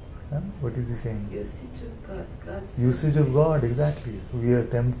 What is he saying? Usage of God. God's usage of God, exactly. So we are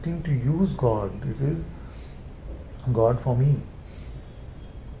attempting to use God. It is God for me.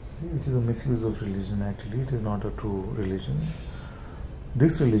 See, which is a misuse of religion actually. It is not a true religion.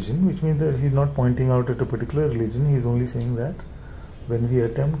 This religion, which means that he's not pointing out at a particular religion, he is only saying that when we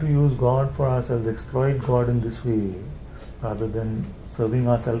attempt to use God for ourselves, exploit God in this way, rather than serving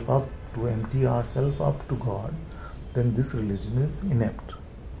ourselves up, to empty ourselves up to God, then this religion is inept.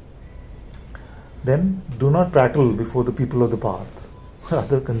 Then do not prattle before the people of the path,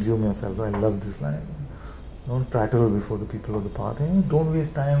 rather consume yourself. I love this line. Don't prattle before the people of the path. Don't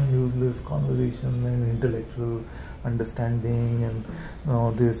waste time in useless conversation and intellectual understanding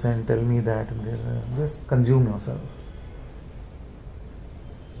and this and tell me that and this. Just consume yourself.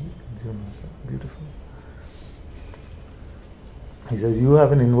 Consume yourself. Beautiful. He says, you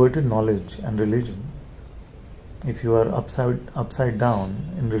have an inverted knowledge and religion if you are upside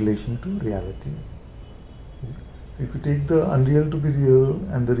down in relation to reality. If you take the unreal to be real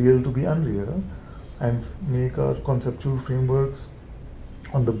and the real to be unreal and make our conceptual frameworks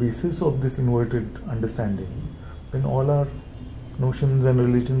on the basis of this inverted understanding, then all our notions and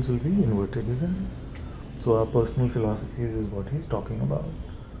religions will be inverted, isn't it? So our personal philosophies is what he's talking about.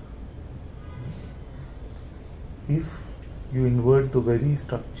 If you invert the very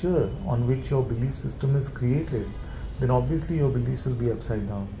structure on which your belief system is created, then obviously your beliefs will be upside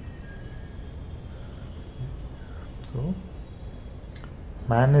down. So,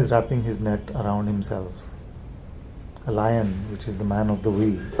 man is wrapping his net around himself. A lion, which is the man of the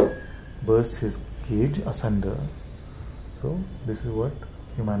way, bursts his cage asunder. So, this is what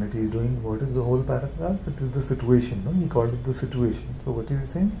humanity is doing. What is the whole paragraph? It is the situation. No? He called it the situation. So, what is he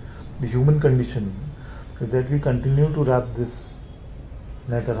saying? The human condition is that we continue to wrap this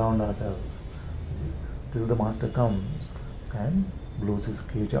net around ourselves till the master comes and blows his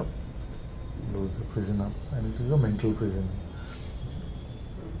cage up, blows the prison up, and it is a mental prison.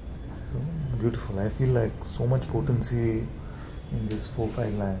 So beautiful. I feel like so much potency in just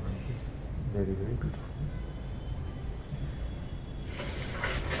 4-5 lines. It's very, very beautiful.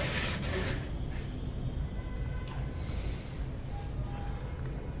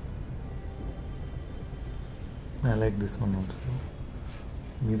 I like this one also.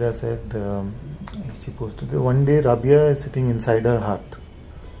 Meera said, she posted, one day Rabia is sitting inside her hut.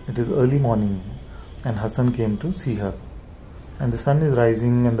 It is early morning and Hassan came to see her. And the sun is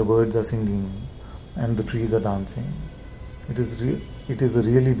rising and the birds are singing and the trees are dancing. It is a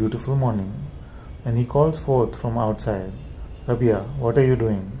really beautiful morning. And he calls forth from outside, Rabia, what are you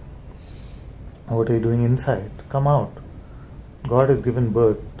doing? What are you doing inside? Come out. God has given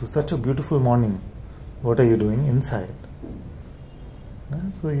birth to such a beautiful morning. What are you doing inside?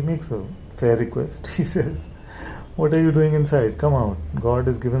 So he makes a fair request. He says, what are you doing inside? Come out. God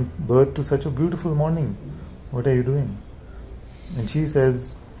has given birth to such a beautiful morning. What are you doing? And she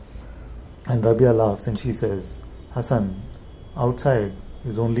says, and Rabia laughs and she says, Hassan, outside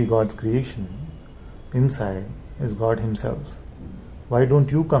is only God's creation. Inside is God Himself. Why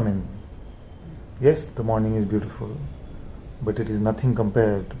don't you come in? Yes, the morning is beautiful, but it is nothing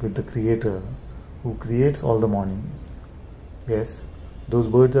compared with the Creator who creates all the mornings. Yes, those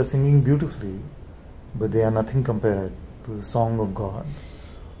birds are singing beautifully, but they are nothing compared to the song of God.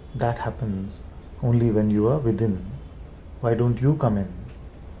 That happens only when you are within. Why don't you come in?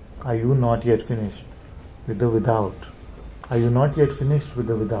 Are you not yet finished with the without? Are you not yet finished with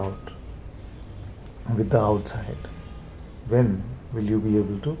the without? With the outside? When will you be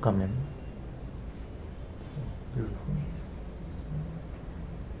able to come in? Beautiful.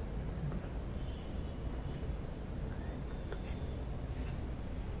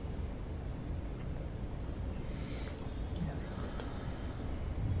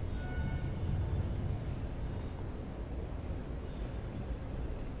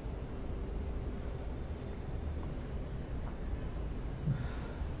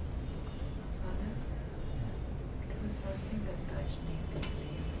 Something that touched me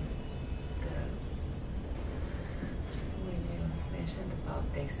deeply, when you mentioned about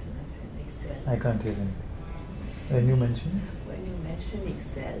excellence and excel. I can't hear anything. When you mention? When you mention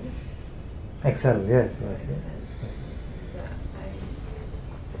excel. Excel, yes. So I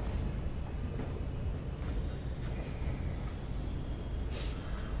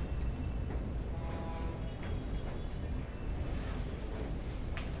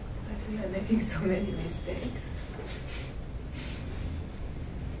feel I'm making so many mistakes.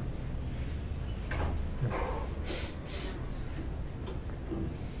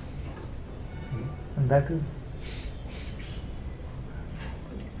 And that is,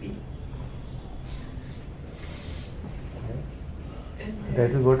 Could it be? that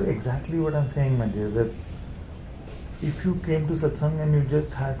is exactly what I'm saying, my dear, that if you came to satsang and you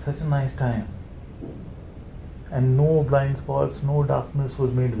just had such a nice time and no blind spots, no darkness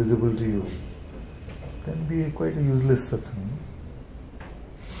was made visible to you, then it'd be quite a useless satsang.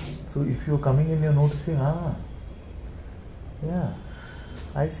 So if you're coming and you're noticing, yeah,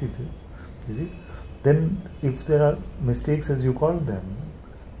 I see this, you see? Then if there are mistakes as you call them,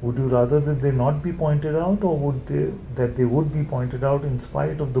 would you rather that they not be pointed out, or would that they would be pointed out in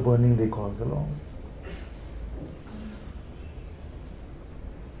spite of the burning they cause along?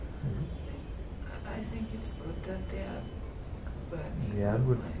 I think it's good that they are burning. Yeah,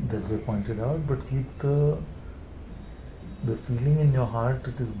 but that they pointed out, but keep the feeling in your heart,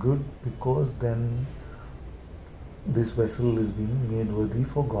 it is good because then this vessel is being made worthy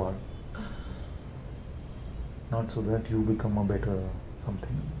for God. Not so that you become a better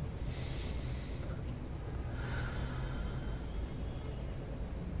something.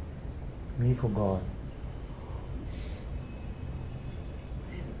 Me for God.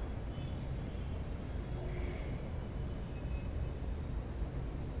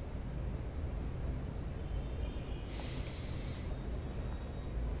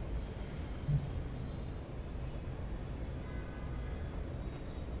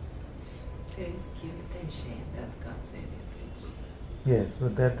 There is guilt and shame that comes in it. Yes,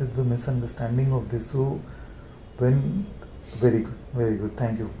 but that is the misunderstanding of this. So, very good,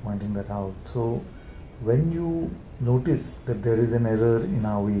 thank you for pointing that out. So, when you notice that there is an error in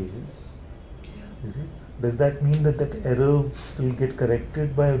our ways, you see, does that mean that error will get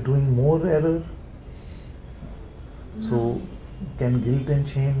corrected by doing more error? No. So, can guilt and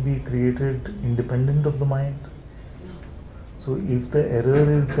shame be created independent of the mind? No. So if the error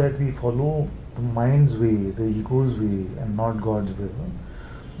is that we follow the mind's way, the ego's way, and not God's will,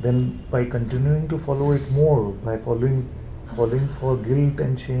 then by continuing to follow it more, by falling for guilt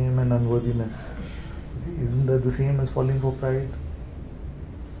and shame and unworthiness, see, isn't that the same as falling for pride?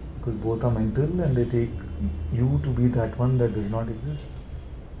 Because both are mental and they take you to be that one that does not exist.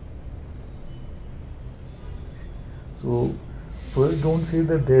 So first, don't say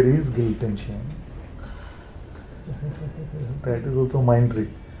that there is guilt and shame. That is also mind trick.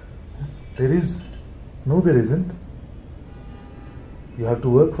 There is. No, there isn't. You have to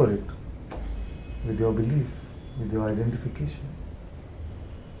work for it with your belief, with your identification.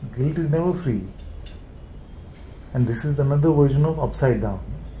 Guilt is never free. And this is another version of upside down.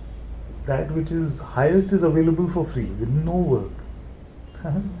 That which is highest is available for free with no work.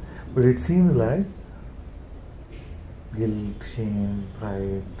 But it seems like guilt, shame,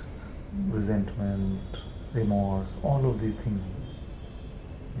 pride, resentment, remorse, all of these things.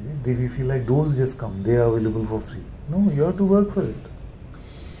 We feel like those just come, they are available for free. No, you have to work for it.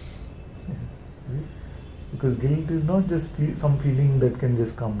 Because guilt is not just some feeling that can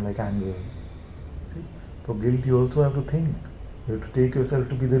just come like anger. See? For guilt, you also have to think. You have to take yourself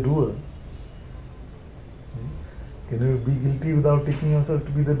to be the doer. Can you be guilty without taking yourself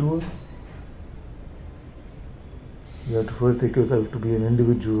to be the doer? You have to first take yourself to be an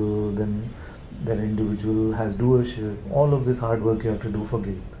individual, then that individual has doership. All of this hard work you have to do for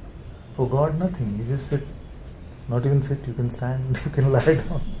guilt. For God, nothing. You just sit. Not even sit, you can stand, you can lie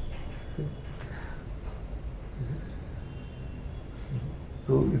down. Sit.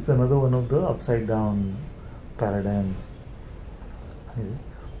 So it's another one of the upside down paradigms.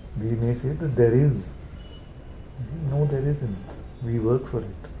 We may say that there is. No, there isn't. We work for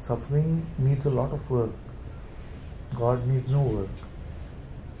it. Suffering needs a lot of work. God needs no work.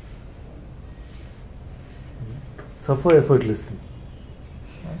 Suffer effortlessly.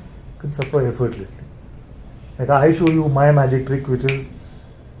 You can suffer effortlessly. Like I show you my magic trick, which is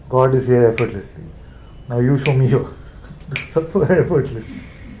God is here effortlessly. Now you show me yours. Suffer effortlessly.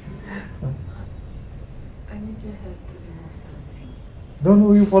 I need your help to remove something.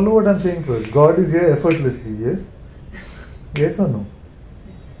 No, you follow what I'm saying first. God is here effortlessly, yes? Yes or no?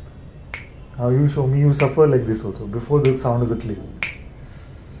 Yes. Now you show me you suffer like this also, before the sound of the click.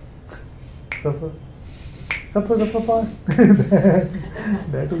 Suffer. Suffer fast.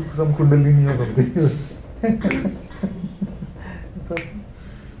 That was some kundalini or something. Suffer.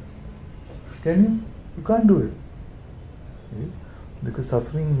 Can you? You can't do it. Because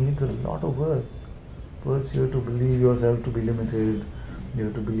suffering needs a lot of work. First you have to believe yourself to be limited. You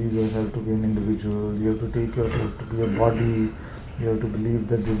have to believe yourself to be an individual. You have to take yourself to be a body. You have to believe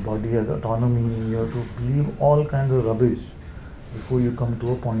that this body has autonomy. You have to believe all kinds of rubbish before you come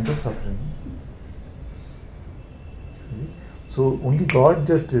to a point of suffering. So only God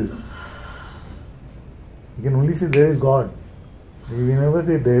just is. You can only say there is God. We never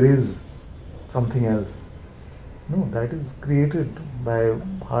say there is something else. No, that is created by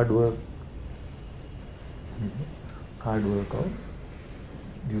hard work. Hard work of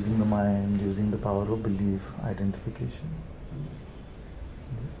using the mind, using the power of belief, identification.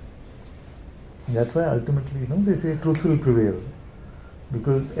 That's why ultimately, they say truth will prevail.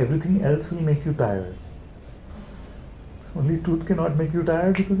 Because everything else will make you tired. Only truth cannot make you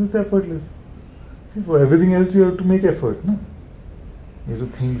tired because it's effortless. See, for everything else you have to make effort, no? You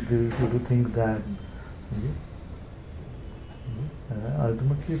have to think this, you have to think that.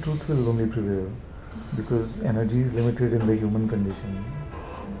 Ultimately, truth will only prevail because energy is limited in the human condition.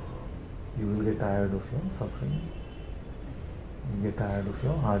 You will get tired of your suffering. You get tired of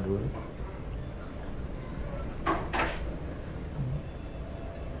your hard work.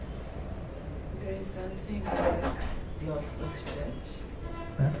 There is something in the Orthodox Church.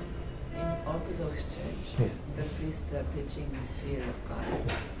 Yeah? In Orthodox Church, Yeah. the priests are preaching this fear of God.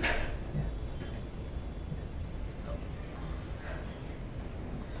 Yeah.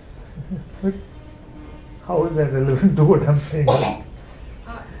 But how is that relevant to what I'm saying?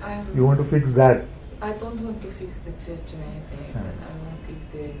 You want to fix that? I don't want to fix the church or anything, but I want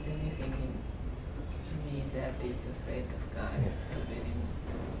if there is anything in me that is afraid of God to be removed.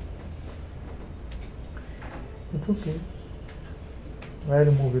 It's okay. Why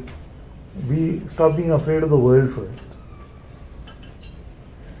remove it? We stop being afraid of the world first.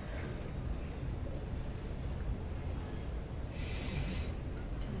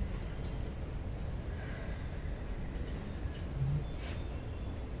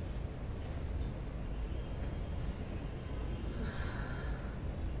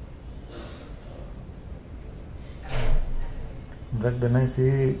 In fact, when I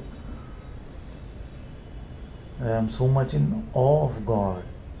say I am so much in awe of God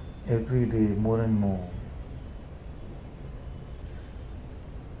every day, more and more,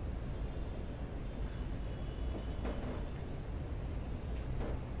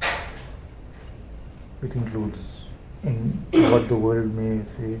 it includes in what the world may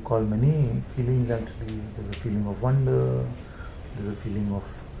say, call many feelings actually. There's a feeling of wonder, there's a feeling of,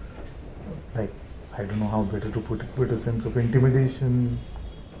 like, I don't know how better to put it, but a sense of intimidation.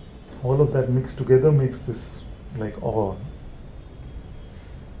 All of that mixed together makes this like awe.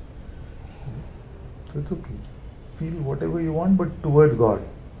 So it's okay. Feel whatever you want, but towards God,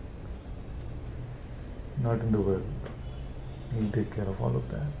 not in the world. He'll take care of all of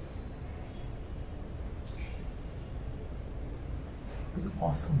that. It's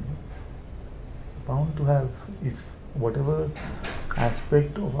awesome. Bound to have, if whatever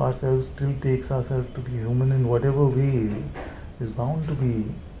aspect of ourselves still takes ourselves to be human in whatever way, is bound to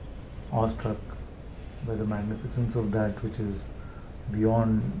be awestruck by the magnificence of that which is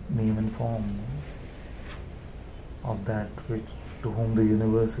beyond name and form, of that which to whom the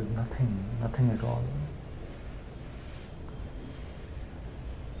universe is nothing at all.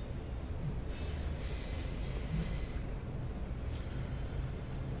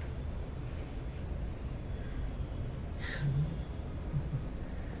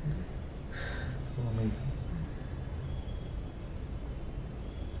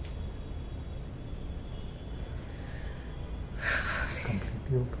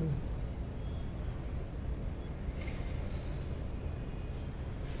 absolutely okay.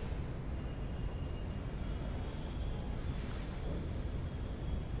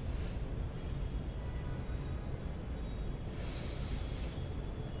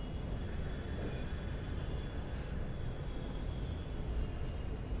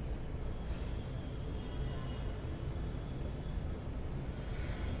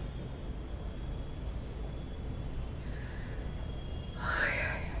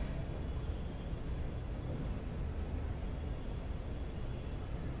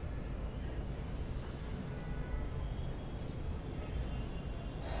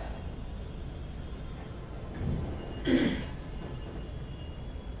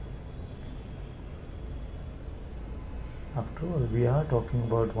 After all, we are talking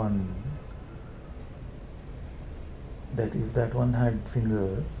about one that if that one had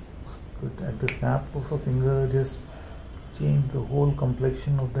fingers, could at the snap of a finger just change the whole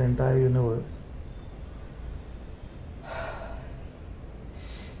complexion of the entire universe.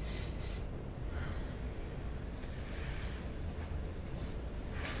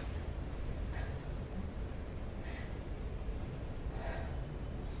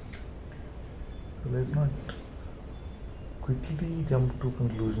 So let's not quickly jump to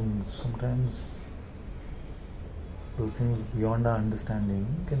conclusions. Sometimes those things beyond our understanding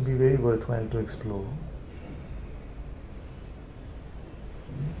can be very worthwhile to explore.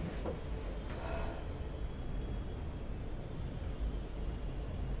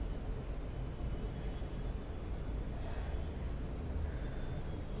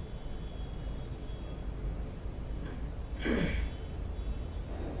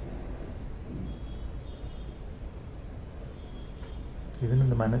 Even in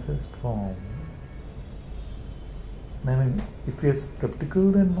the manifest form, I mean, if we are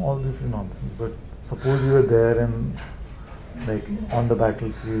skeptical, then all this is nonsense. But suppose you were there and, like, on the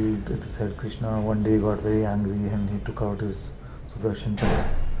battlefield, it is said Krishna one day got very angry and he took out his Sudarshan Chakra.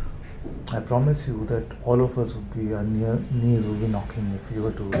 I promise you that all of us would be, our knees would be knocking if you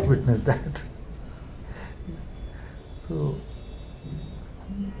were to witness that. So,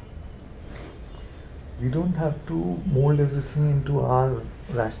 we don't have to mold everything into our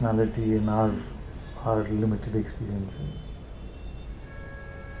rationality and our limited experiences.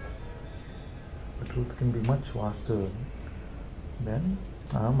 The truth can be much vaster than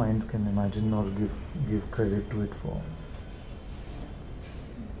our minds can imagine or give credit to it for.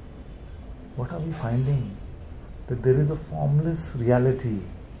 What are we finding? That there is a formless reality.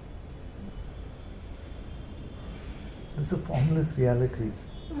 There's a formless reality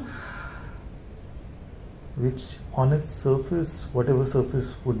which on its surface, whatever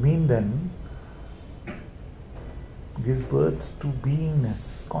surface would mean then, gives birth to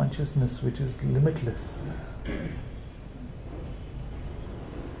beingness, consciousness which is limitless.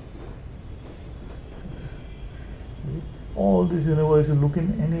 All this universe, you look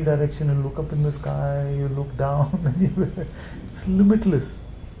in any direction, you look up in the sky, you look down, anywhere, it's limitless.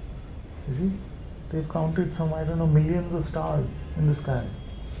 You see, they've counted some, I don't know, millions of stars in the sky.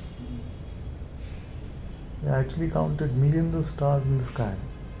 They actually counted millions of stars in the sky.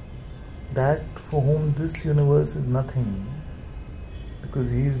 That for whom this universe is nothing,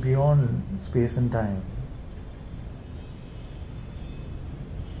 because he is beyond space and time.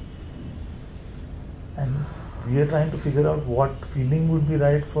 And we are trying to figure out what feeling would be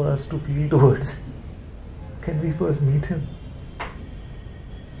right for us to feel towards. Can we first meet him?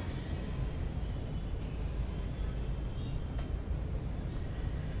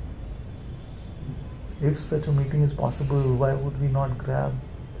 If such a meeting is possible, why would we not grab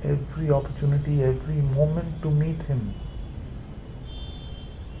every opportunity, every moment to meet him?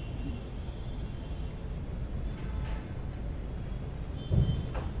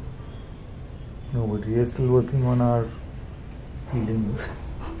 No, but we are still working on our feelings.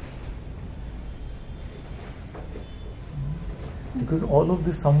 Because all of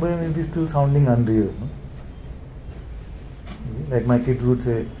this somewhere may be still sounding unreal. No? Like my kids would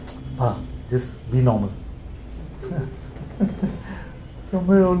say, "Pa, just be normal."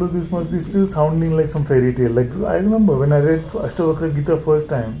 Somewhere all of this must be still sounding like some fairy tale. Like I remember when I read Ashtavakra Gita first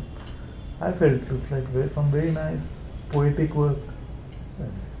time, I felt it's like some very nice poetic work.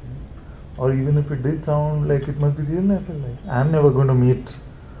 Or even if it did sound like it must be real, I felt like I'm never going to meet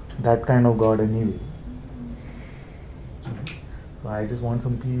that kind of God anyway. So I just want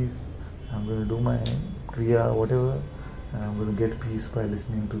some peace. I'm going to do my kriya, whatever, and I'm going to get peace by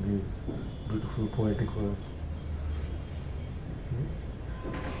listening to these beautiful poetic words.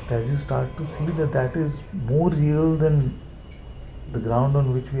 As you start to see that that is more real than the ground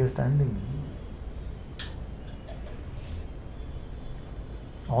on which we are standing.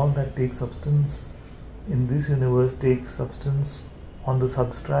 all that takes substance in this universe takes substance on the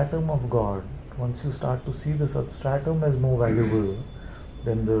substratum of God. Once you start to see the substratum as more valuable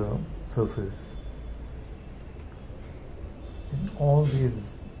than the surface, in all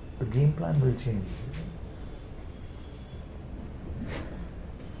these, the game plan will change.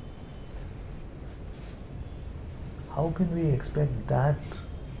 How can we expect that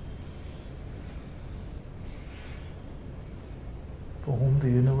for whom the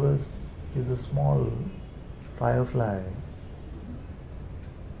universe is a small firefly,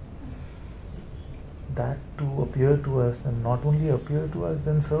 that to appear to us, and not only appear to us,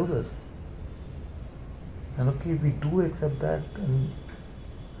 then serve us? And okay, we do accept that and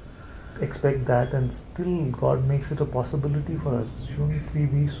expect that, and still God makes it a possibility for us. Shouldn't we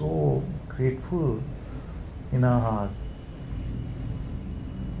be so grateful in our heart?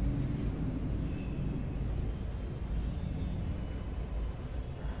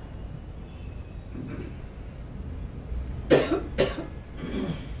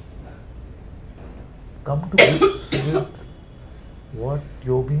 Come to grips with what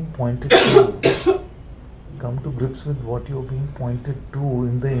you're being pointed to. Come to grips with what you're being pointed to.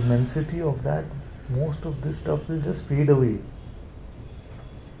 In the immensity of that, most of this stuff will just fade away.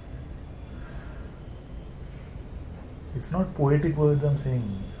 It's not poetic words I'm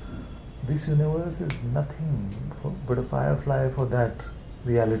saying. This universe is nothing but a firefly for that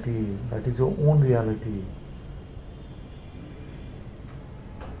reality. That is your own reality.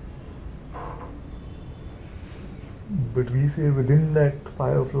 But we say within that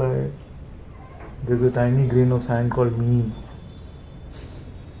firefly, there's a tiny grain of sand called me.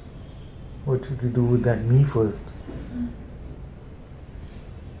 What should we do with that me first?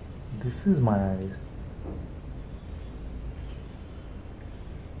 This is my eyes.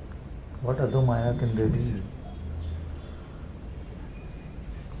 What other Maya can there be?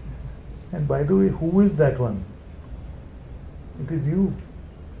 And by the way, who is that one? It is you.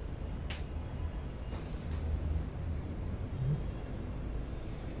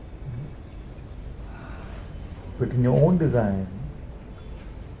 But in your own design,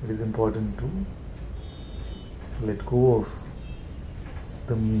 it is important to let go of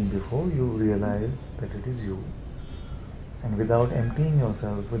the me before you realize that it is you. And without emptying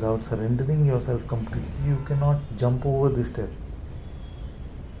yourself, without surrendering yourself completely, you cannot jump over this step.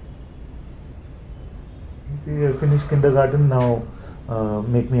 You see, I finished kindergarten, now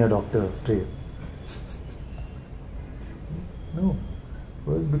make me a doctor straight. No.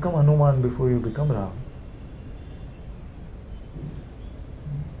 First become Hanuman before you become Ram.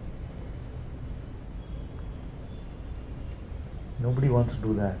 Nobody wants to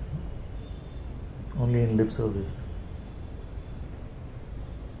do that. Only in lip service.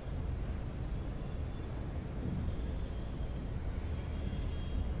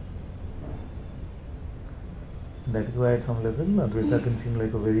 That is why at some level Advaita can seem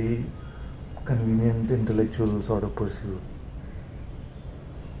like a very convenient intellectual sort of pursuit.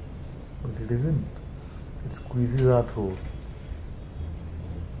 But it isn't. It squeezes our throat.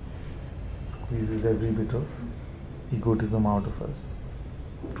 It squeezes every bit of egotism out of us.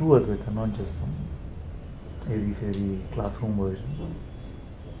 True Advaita, not just some airy-fairy classroom version.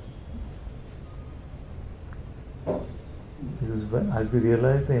 Because as we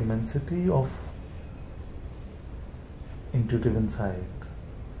realize the immensity of intuitive insight,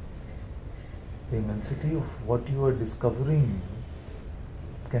 the immensity of what you are discovering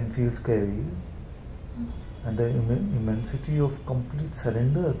can feel scary, and the immensity of complete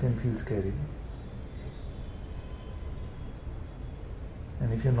surrender can feel scary.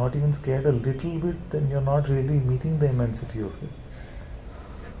 And if you're not even scared a little bit, then you're not really meeting the immensity of it.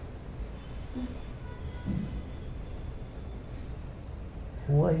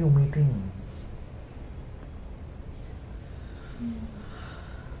 Who are you meeting?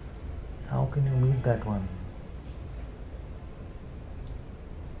 How can you meet that one?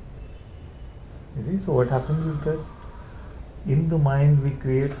 You see, so what happens is that in the mind we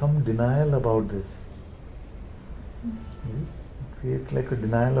create some denial about this. Create like a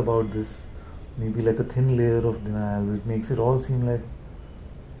denial about this, maybe like a thin layer of denial, which makes it all seem like,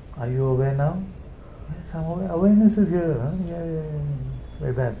 are you aware now? Yes, I'm aware. Awareness is here. Huh? Yeah,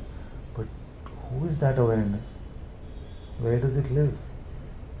 like that. But who is that awareness? Where does it live?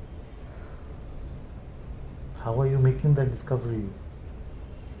 How are you making that discovery?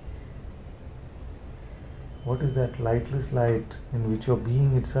 What is that lightless light in which your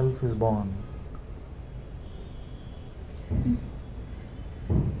being itself is born?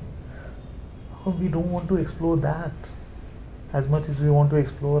 We don't want to explore that as much as we want to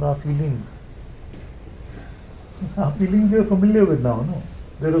explore our feelings. Our feelings we are familiar with now, no?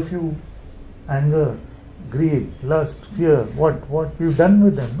 There are a few: anger, greed, lust, fear. What we've done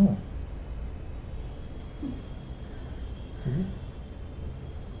with them? No. Is it?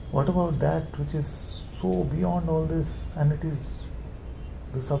 What about that which is so beyond all this, and it is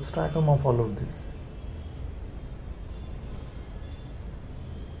the substratum of all of this?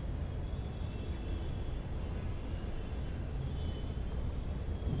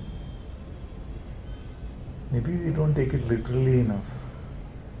 Maybe we don't take it literally enough.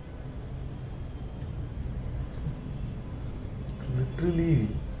 It's literally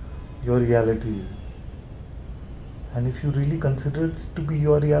your reality. And if you really consider it to be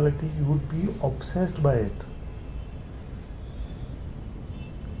your reality, you would be obsessed by it.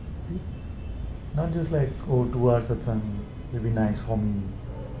 See? Not just like, oh, 2 hours satsang will be nice for me.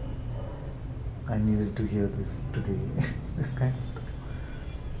 I needed to hear this today. This kind of stuff.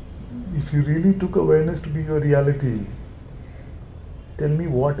 If you really took awareness to be your reality, tell me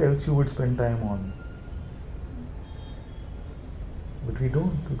what else you would spend time on. But we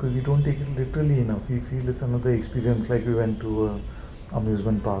don't, because we don't take it literally enough. We feel it's another experience, like we went to an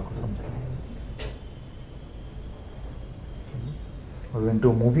amusement park or something. Or went to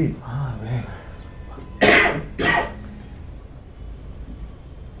a movie. Very nice.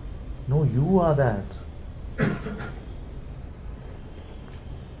 No, you are that.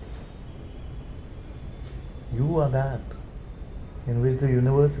 You are that, in which the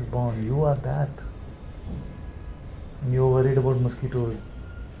universe is born. You are that. And you're worried about mosquitoes.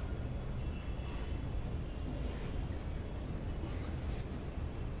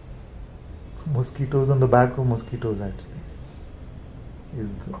 Mosquitoes on the back of mosquitoes actually is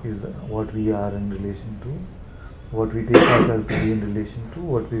what we are in relation to, what we take ourselves to be in relation to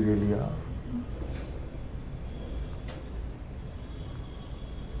what we really are.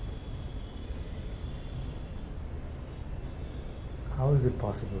 How is it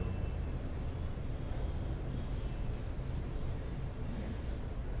possible?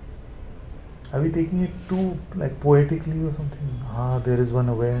 Are we taking it too poetically or something? There is one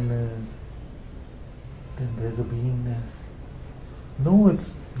awareness, then there's a beingness. No,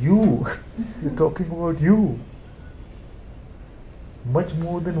 it's you. You're talking about you. Much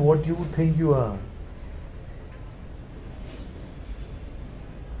more than what you think you are.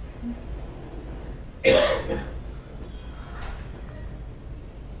 It's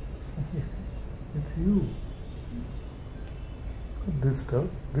you.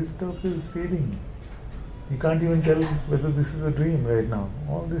 This stuff is fading. You can't even tell whether this is a dream right now.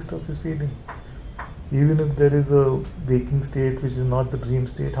 All this stuff is fading. Even if there is a waking state which is not the dream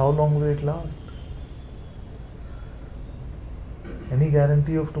state, how long will it last? Any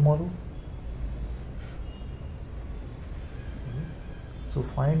guarantee of tomorrow? So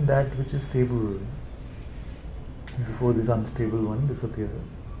find that which is stable before this unstable one disappears.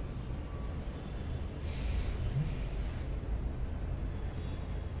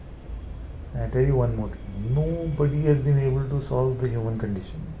 I tell you one more thing. Nobody has been able to solve the human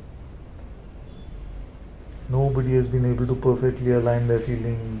condition. Nobody has been able to perfectly align their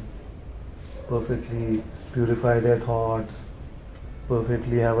feelings, perfectly purify their thoughts,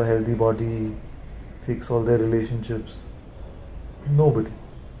 perfectly have a healthy body, fix all their relationships. Nobody.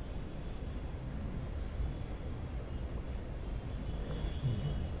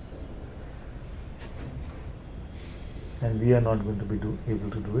 And we are not going to be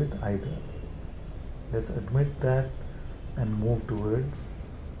able to do it either. Let's admit that and move towards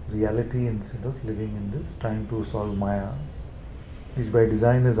reality instead of living in this, trying to solve Maya, which by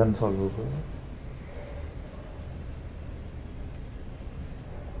design is unsolvable.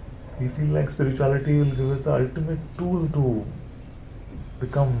 We feel like spirituality will give us the ultimate tool to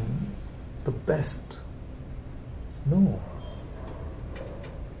become the best. No.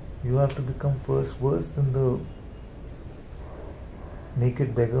 You have to become first worse than the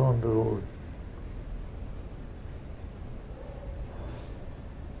naked beggar on the road.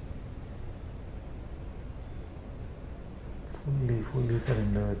 Fully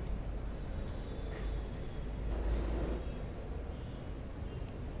surrendered.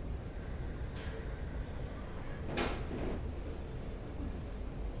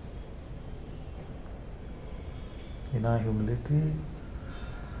 In our humility,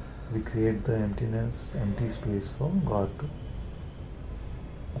 we create the empty space for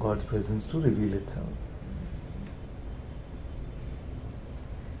God's presence to reveal itself.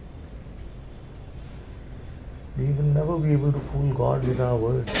 We will never be able to fool God with our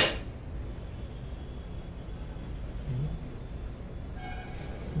words.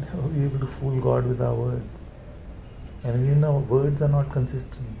 Never be able to fool God with our words. And even our words are not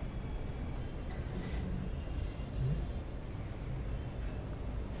consistent.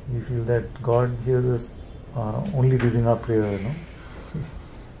 We feel that God hears us only during our prayer, no?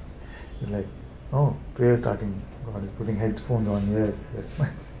 It's like, oh, prayer starting. God is putting headphones on. Yes, yes.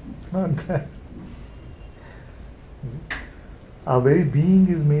 It's not that. Our very being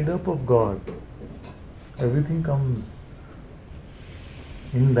is made up of God. Everything comes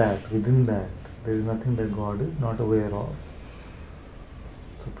in that, within that. There is nothing that God is not aware of.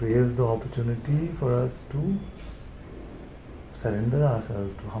 So prayer is the opportunity for us to surrender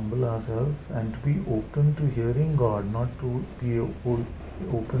ourselves, to humble ourselves, and to be open to hearing God, not to be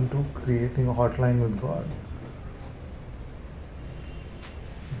open to creating a hotline with God.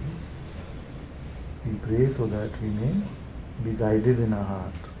 We pray so that we may be guided in our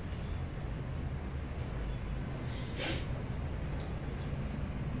heart.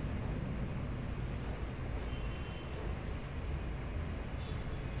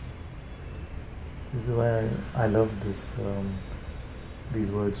 This is why I love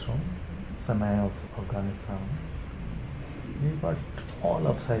these words from Sanai of Afghanistan. We got all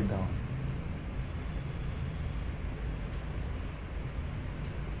upside down.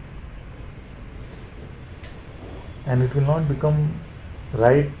 And it will not become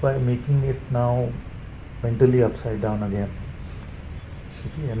right by making it now mentally upside down again. You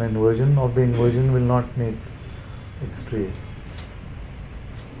see, an inversion of the inversion will not make it straight.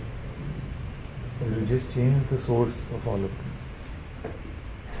 It will just change the source of all of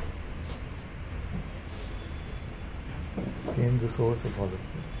this. Change the source of all of this.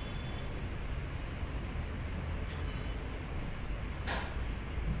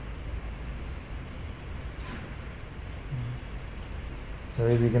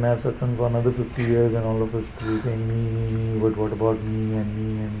 We can have satsang for another 50 years and all of us still saying me, but what about me and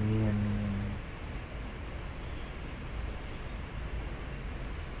me and me and me?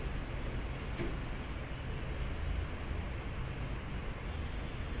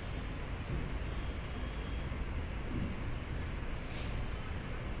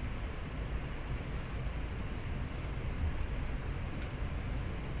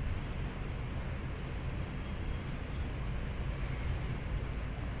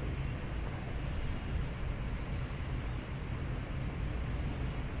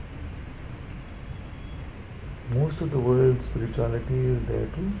 Most of the world's spirituality is there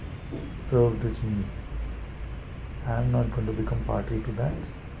to serve this me. I am not going to become party to that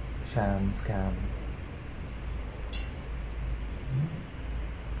sham, scam.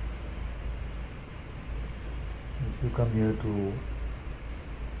 If you come here to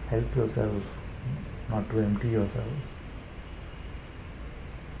help yourself, not to empty yourself,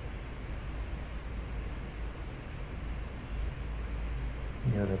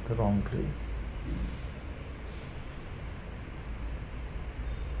 you are at the wrong place.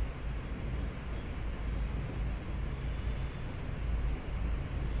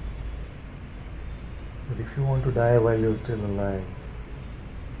 But if you want to die while you're still alive,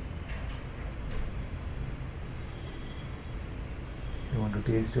 you want to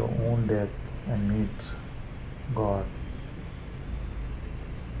taste your own death and meet God,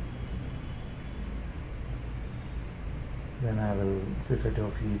 then I will sit at your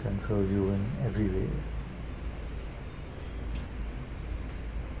feet and serve you in every way.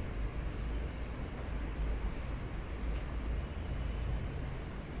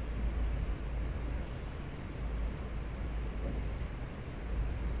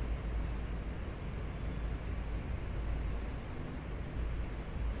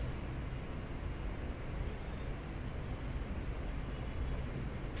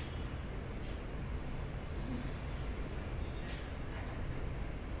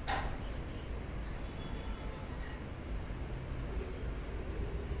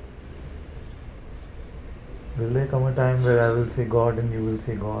 Will there come a time where I will say God and you will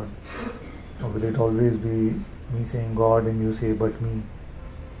say God? Or will it always be me saying God and you say but me?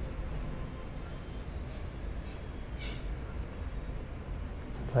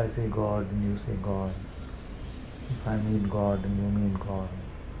 If I say God and you say God, if I mean God and you mean God,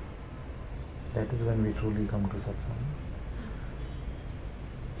 that is when we truly come to Satsang.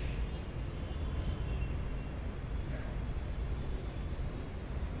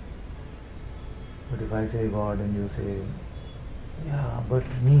 But if I say God and you say, yeah, but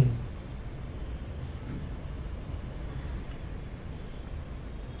me,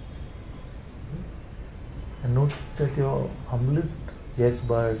 and notice that your humblest yes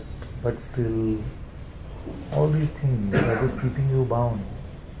but still, all these things are just keeping you bound.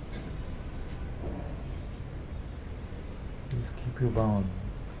 These keep you bound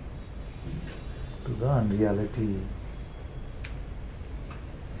to the unreality.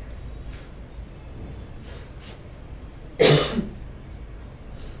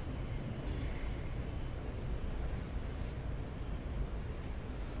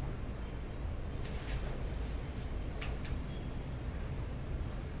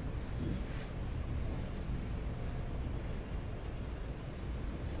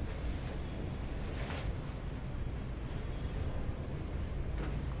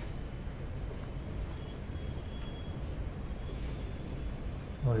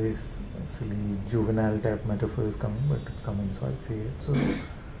 Very silly juvenile type metaphor is coming, but it's coming, so I'll say it. So,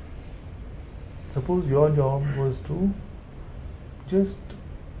 suppose your job was to just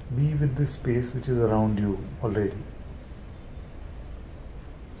be with this space which is around you already.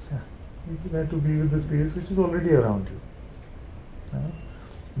 Yeah, you just have to be with the space which is already around you. Yeah?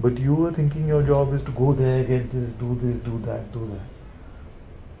 But you were thinking your job is to go there, get this, do that, do that.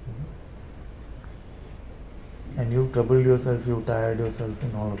 And you've troubled yourself, you've tired yourself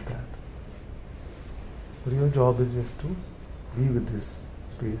in all of that. But your job is just to be with this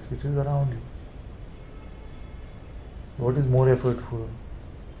space which is around you. What is more effortful?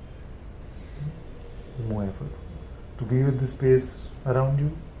 More effortful. To be with the space around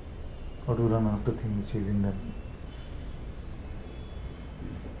you, or to run after things, chasing them?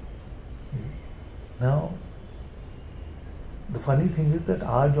 Now, the funny thing is that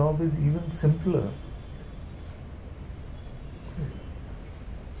our job is even simpler.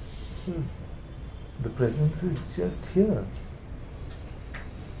 The presence is just here.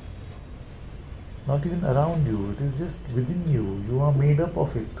 Not even around you, it is just within you. You are made up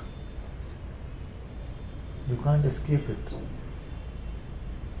of it. You can't escape it.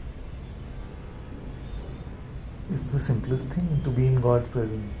 It's the simplest thing to be in God's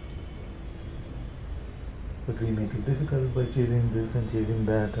presence. But we make it difficult by chasing this and chasing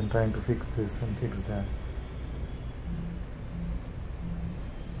that and trying to fix this and fix that.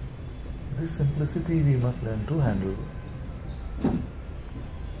 This simplicity we must learn to handle. You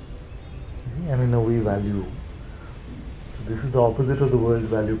see, and in a way value. So this is the opposite of the world's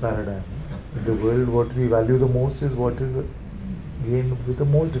value paradigm. In the world, what we value the most is what is gained with the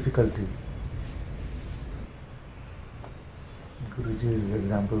most difficulty. Guruji's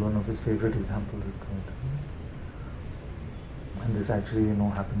example, one of his favorite examples is coming to me. And this actually,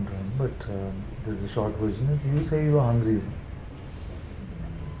 happened to him, but this is the short version. Is you say you are hungry.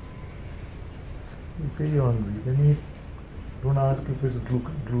 You say you're hungry, then eat. Don't ask if it's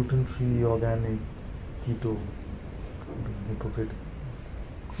gluten-free, organic, keto. Being hypocritical.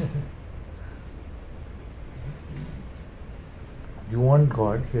 You want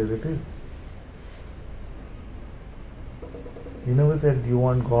God, here it is. You never said you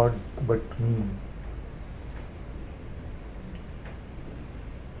want God but me.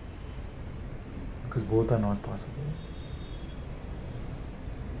 Because both are not possible.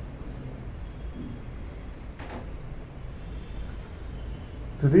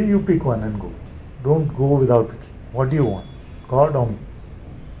 Today you pick one and go. Don't go without picking. What do you want? God or me?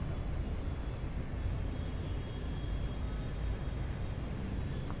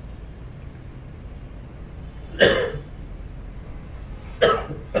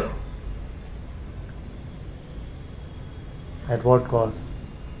 At what cost?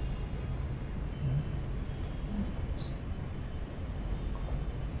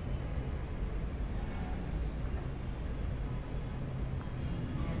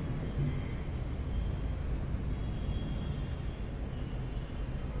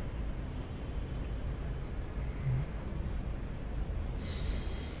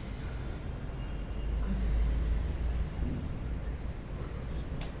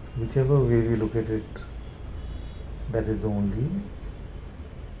 Whichever way we look at it, that is the only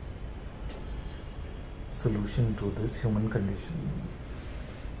solution to this human condition.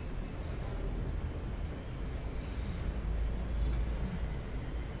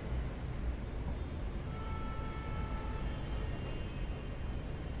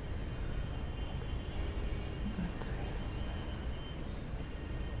 That's it.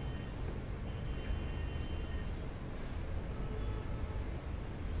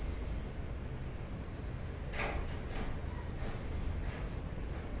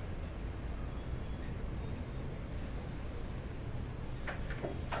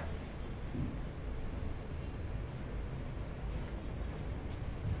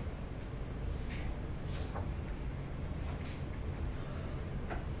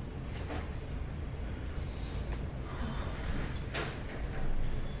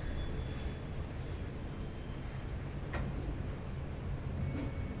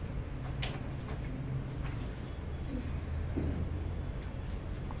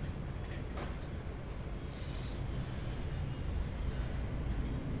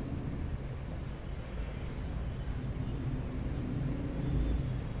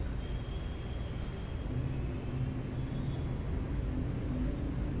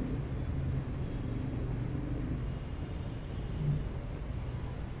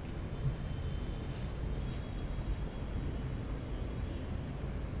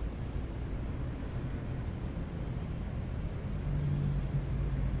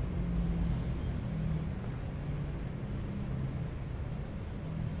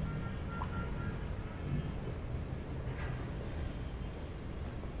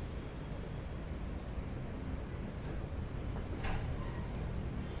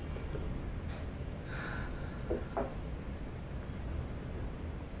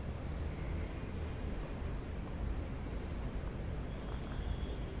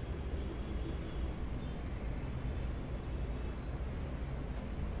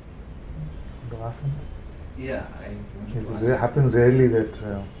 asana? Yeah, I want to It ask. happens rarely that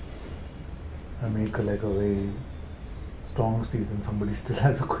I make a very strong speech and somebody still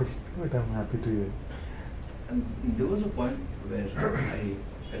has a question, but I'm happy to hear. And there was a point where I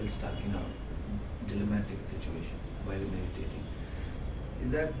felt stuck in a dilemmatic situation while meditating.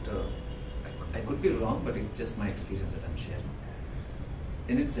 Is that I could be wrong, but it's just my experience that I'm sharing.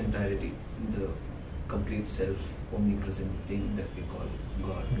 In its entirety, the complete self, omnipresent thing that we call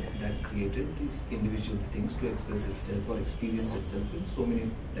God, that created these individual things to express itself or experience itself in so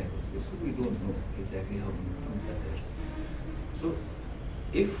many diverse ways. So we don't know exactly how many things are there. So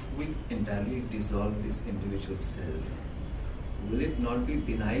if we entirely dissolve this individual self, will it not be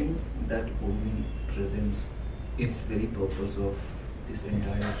denying that omnipresence its very purpose of this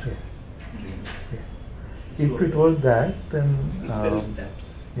entire dream? If it was that, then it felt that.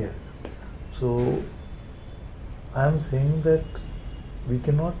 yes. So I am saying that we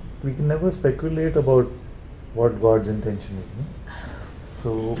can never speculate about what God's intention is. No?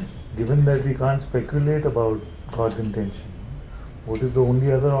 So given that we can't speculate about God's intention, what is the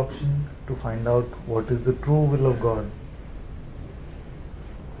only other option to find out what is the true will of God?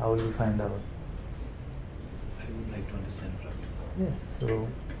 How will we find out? I would like to understand Prabhu. Yes.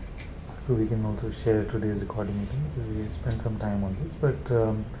 So we can also share today's recording meeting because we spent some time on this. But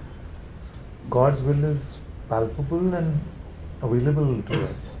God's will is palpable and available to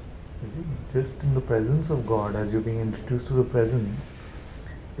us. You see, just in the presence of God, as you're being introduced to the presence,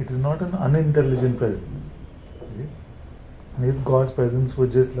 it is not an unintelligent presence. You see? If God's presence were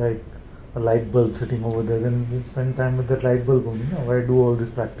just like a light bulb sitting over there, then we'd spend time with that light bulb only. Why do all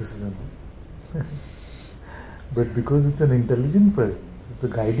these practices and all? But because it's an intelligent presence, it's a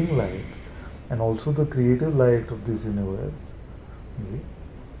guiding light and also the creative light of this universe. You see?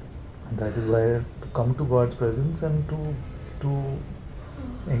 And that is why to come to God's presence and to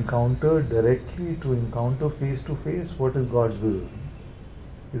encounter directly, to encounter face to face what is God's will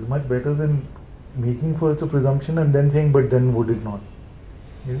is much better than making first a presumption and then saying, but then would it not?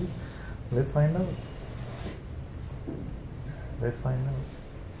 You see? Let's find out. Let's find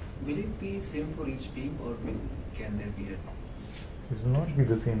out. Will it be same for each being, or can there be a... It will not be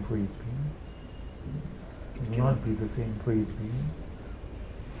the same for each being. It will not be the same for each being.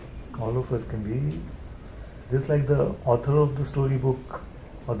 All of us can be just like the author of the storybook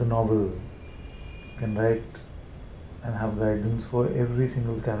or the novel can write and have guidance for every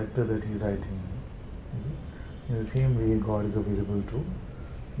single character that he's writing. In the same way, God is available to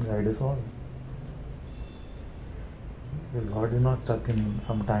guide us all. Because God is not stuck in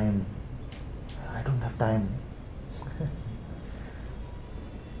some time. I don't have time.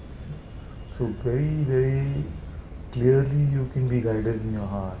 So very, very clearly you can be guided in your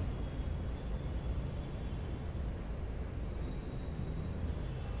heart.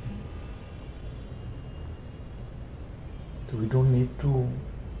 So we don't need to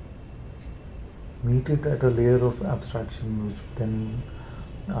meet it at a layer of abstraction, which then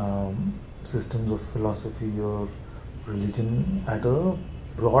systems of philosophy or religion at a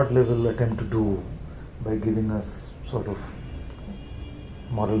broad level attempt to do by giving us sort of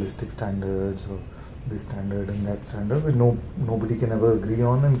moralistic standards or this standard and that standard which nobody can ever agree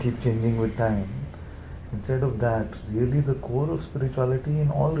on and keep changing with time. Instead of that, really the core of spirituality in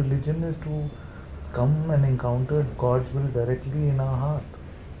all religion is to come and encounter God's will directly in our heart.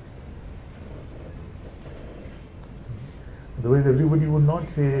 Otherwise everybody would not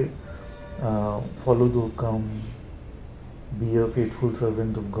say, follow the hukam, be a faithful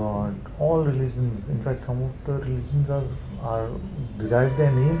servant of God. All religions, in fact some of the religions are derive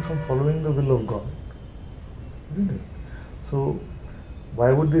their name from following the will of God. Isn't it? So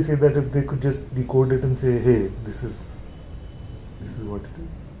why would they say that if they could just decode it and say, hey, this is what it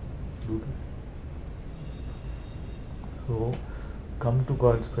is, do this. So come to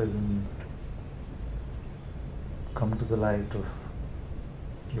God's presence, come to the light of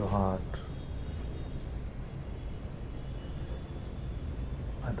your heart.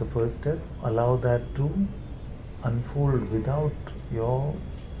 At the first step, allow that to unfold without your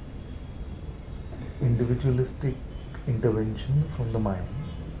individualistic intervention from the mind.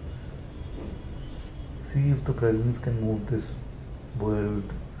 See if the presence can move this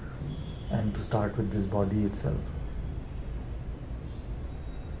world, and to start with this body itself.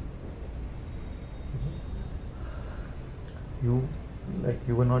 You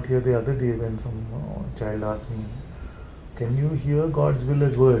were not here the other day when some child asked me, can you hear God's will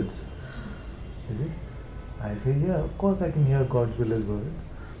as words? Is it? I say, yeah, of course I can hear God's will as words.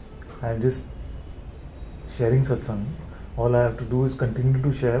 I am just sharing satsang. All I have to do is continue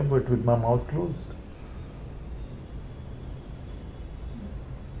to share, but with my mouth closed.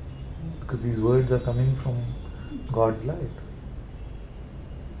 because these words are coming from God's light.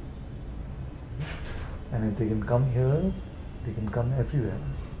 And if they can come here, they can come everywhere.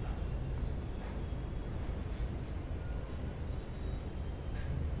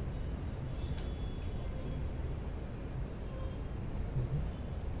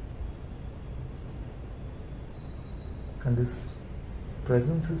 And this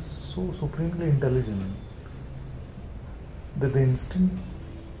presence is so supremely intelligent that the instant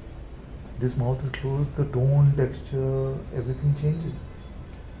this mouth is closed, the tone, texture, everything changes.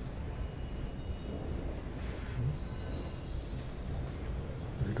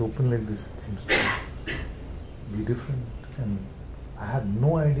 If it's open like this, it seems to be different, and I have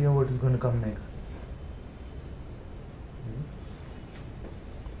no idea what is going to come next.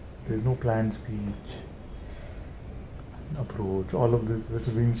 There is no planned speech, approach, all of this that's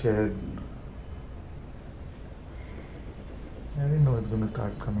being shared. I didn't know it's going to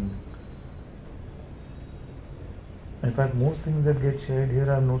start coming. In fact, most things that get shared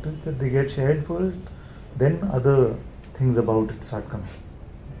here, I've noticed that they get shared first, then other things about it start coming.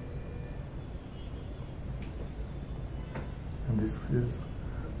 And this is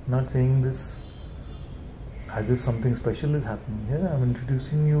not saying this as if something special is happening here. I'm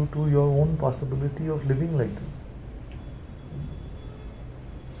introducing you to your own possibility of living like this.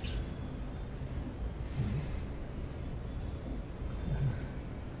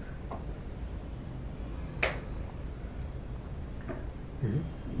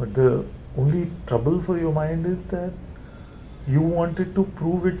 But the only trouble for your mind is that you want it to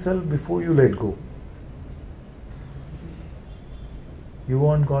prove itself before you let go. You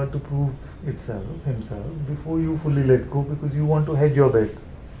want God to prove Himself, before you fully let go, because you want to hedge your bets.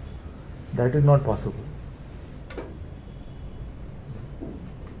 That is not possible.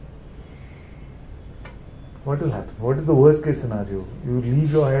 What will happen? What is the worst case scenario? You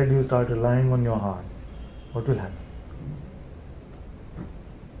leave your head, you start relying on your heart. What will happen?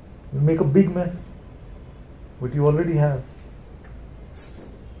 You make a big mess, but you already have.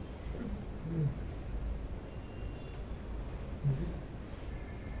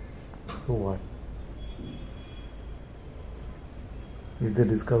 So what? Is the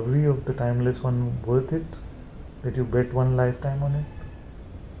discovery of the timeless one worth it? That you bet one lifetime on it?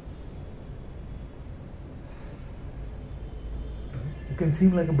 It can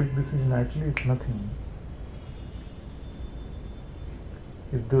seem like a big decision, actually it's nothing.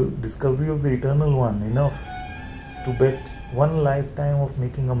 Is the discovery of the eternal one enough to bet one lifetime of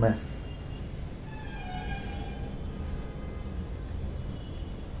making a mess?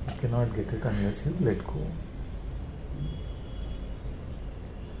 You cannot get it unless you let go.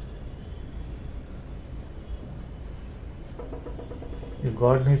 If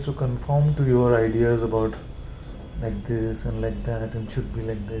God needs to conform to your ideas about like this and like that and should be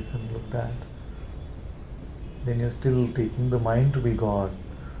like this and like that, then you're still taking the mind to be God,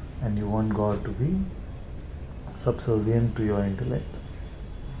 and you want God to be subservient to your intellect.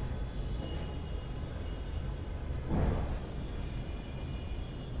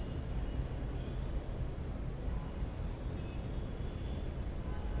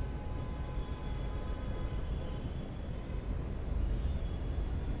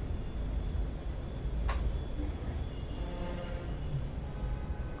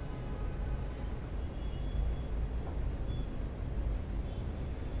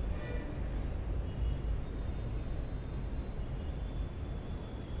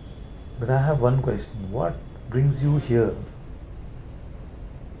 But I have one question. What brings you here?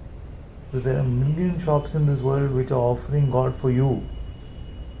 Because there are a million shops in this world which are offering God for you.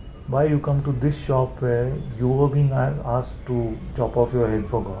 Why you come to this shop where you are being asked to chop off your head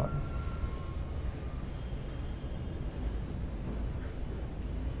for God?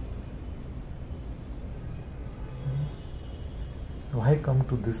 Why come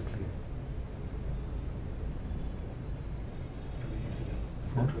to this place?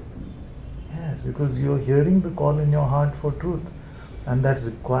 Yes, because you are hearing the call in your heart for truth, and that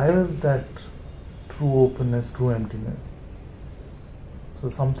requires that true openness, true emptiness. So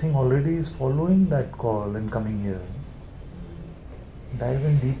something already is following that call and coming here. Dive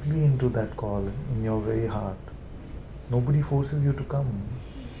in deeply into that call in your very heart. Nobody forces you to come.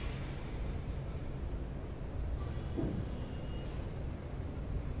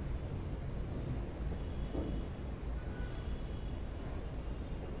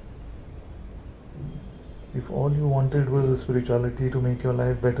 If all you wanted was a spirituality to make your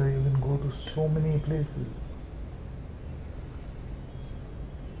life better, you can go to so many places.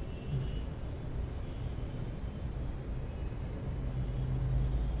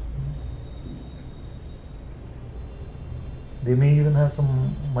 They may even have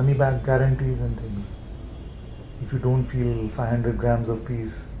some money back guarantees and things. If you don't feel 500 grams of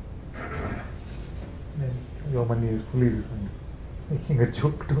peace, then your money is fully refunded. Making a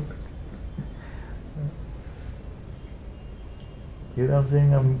joke to it. Here I'm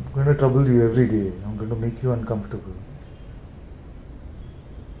saying I'm going to trouble you every day. I'm going to make you uncomfortable.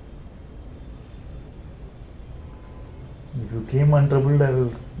 If you came untroubled, I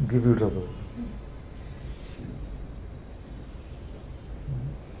will give you trouble.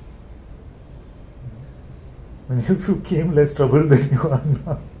 And if you came less troubled than you are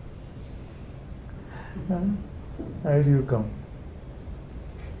now, how do you come?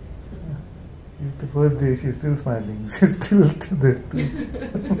 It's the first day, she's still smiling. She's still to this speech.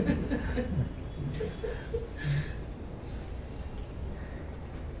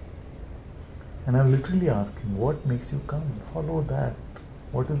 And I'm literally asking, what makes you come? Follow that.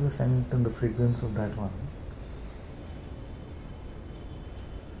 What is the scent and the fragrance of that one?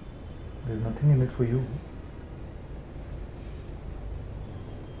 There's nothing in it for you.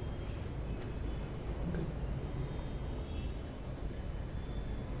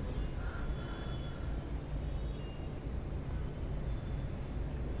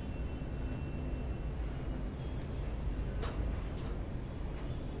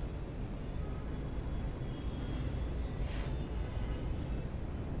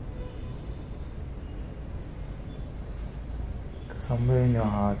 Somewhere in your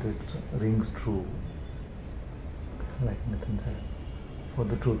heart it rings true, like Nitin said, for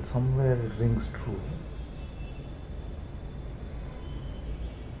the truth, somewhere it rings true.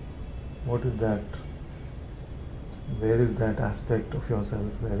 What is that? Where is that aspect of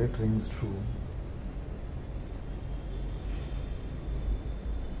yourself where it rings true?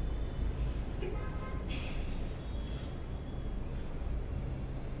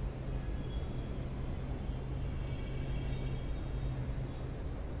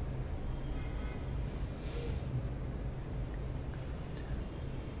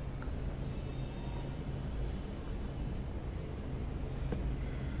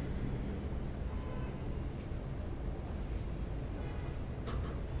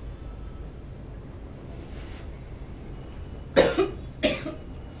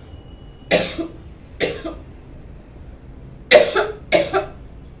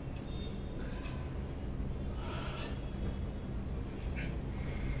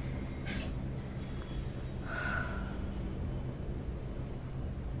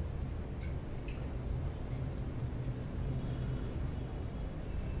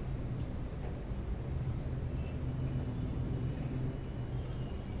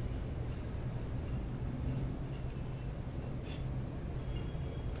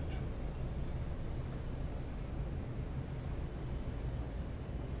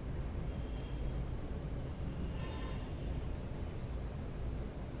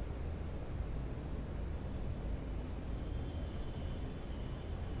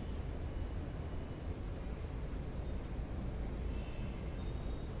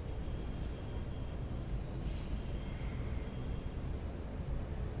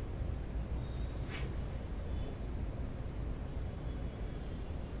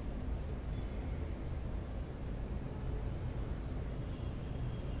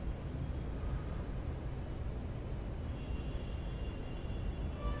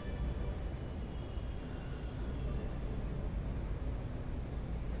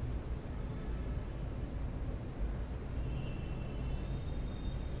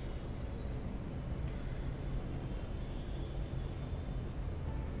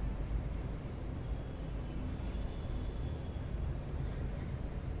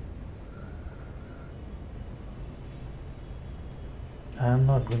 I am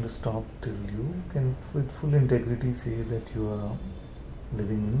not going to stop till you can with full integrity say that you are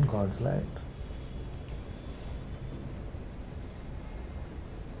living in God's light.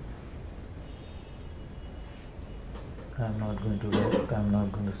 I am not going to rest, I am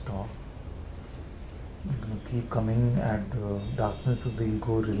not going to stop. I'm going to keep coming at the darkness of the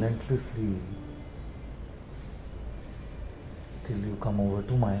ego relentlessly till you come over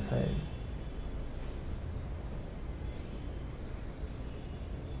to my side.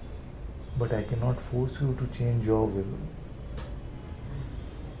 But I cannot force you to change your will.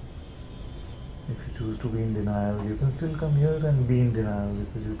 If you choose to be in denial, you can still come here and be in denial,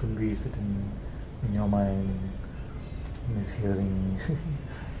 because you can be sitting in your mind, mishearing,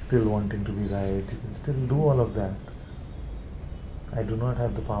 still wanting to be right. You can still do all of that. I do not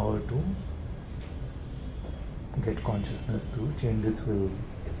have the power to get consciousness to change its will.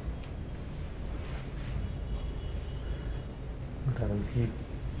 But I will keep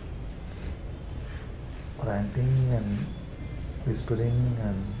ranting and whispering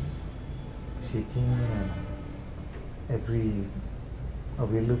and shaking and every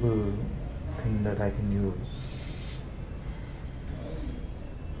available thing that I can use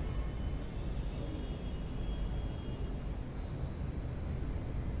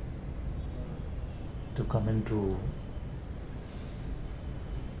to come into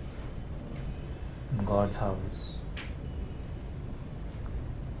God's house.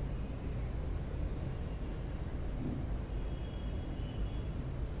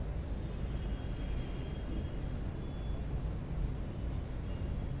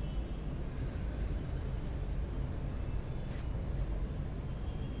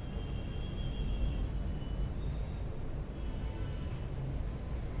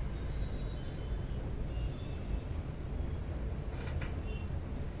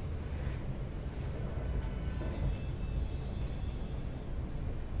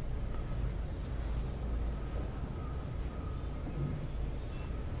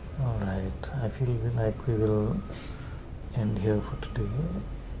 I feel like we will end here for today.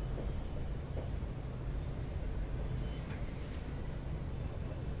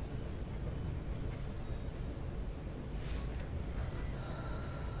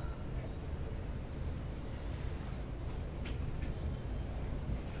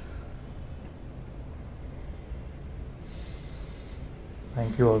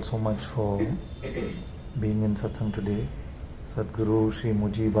 Thank you all so much for being in Satsang today. Sadguru Shri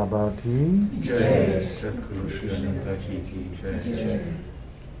Muji Baba ki Jai. Sadguru Shri Ananta-Part ki Jai.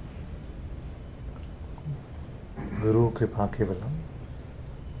 Guru Kripa Kevalam.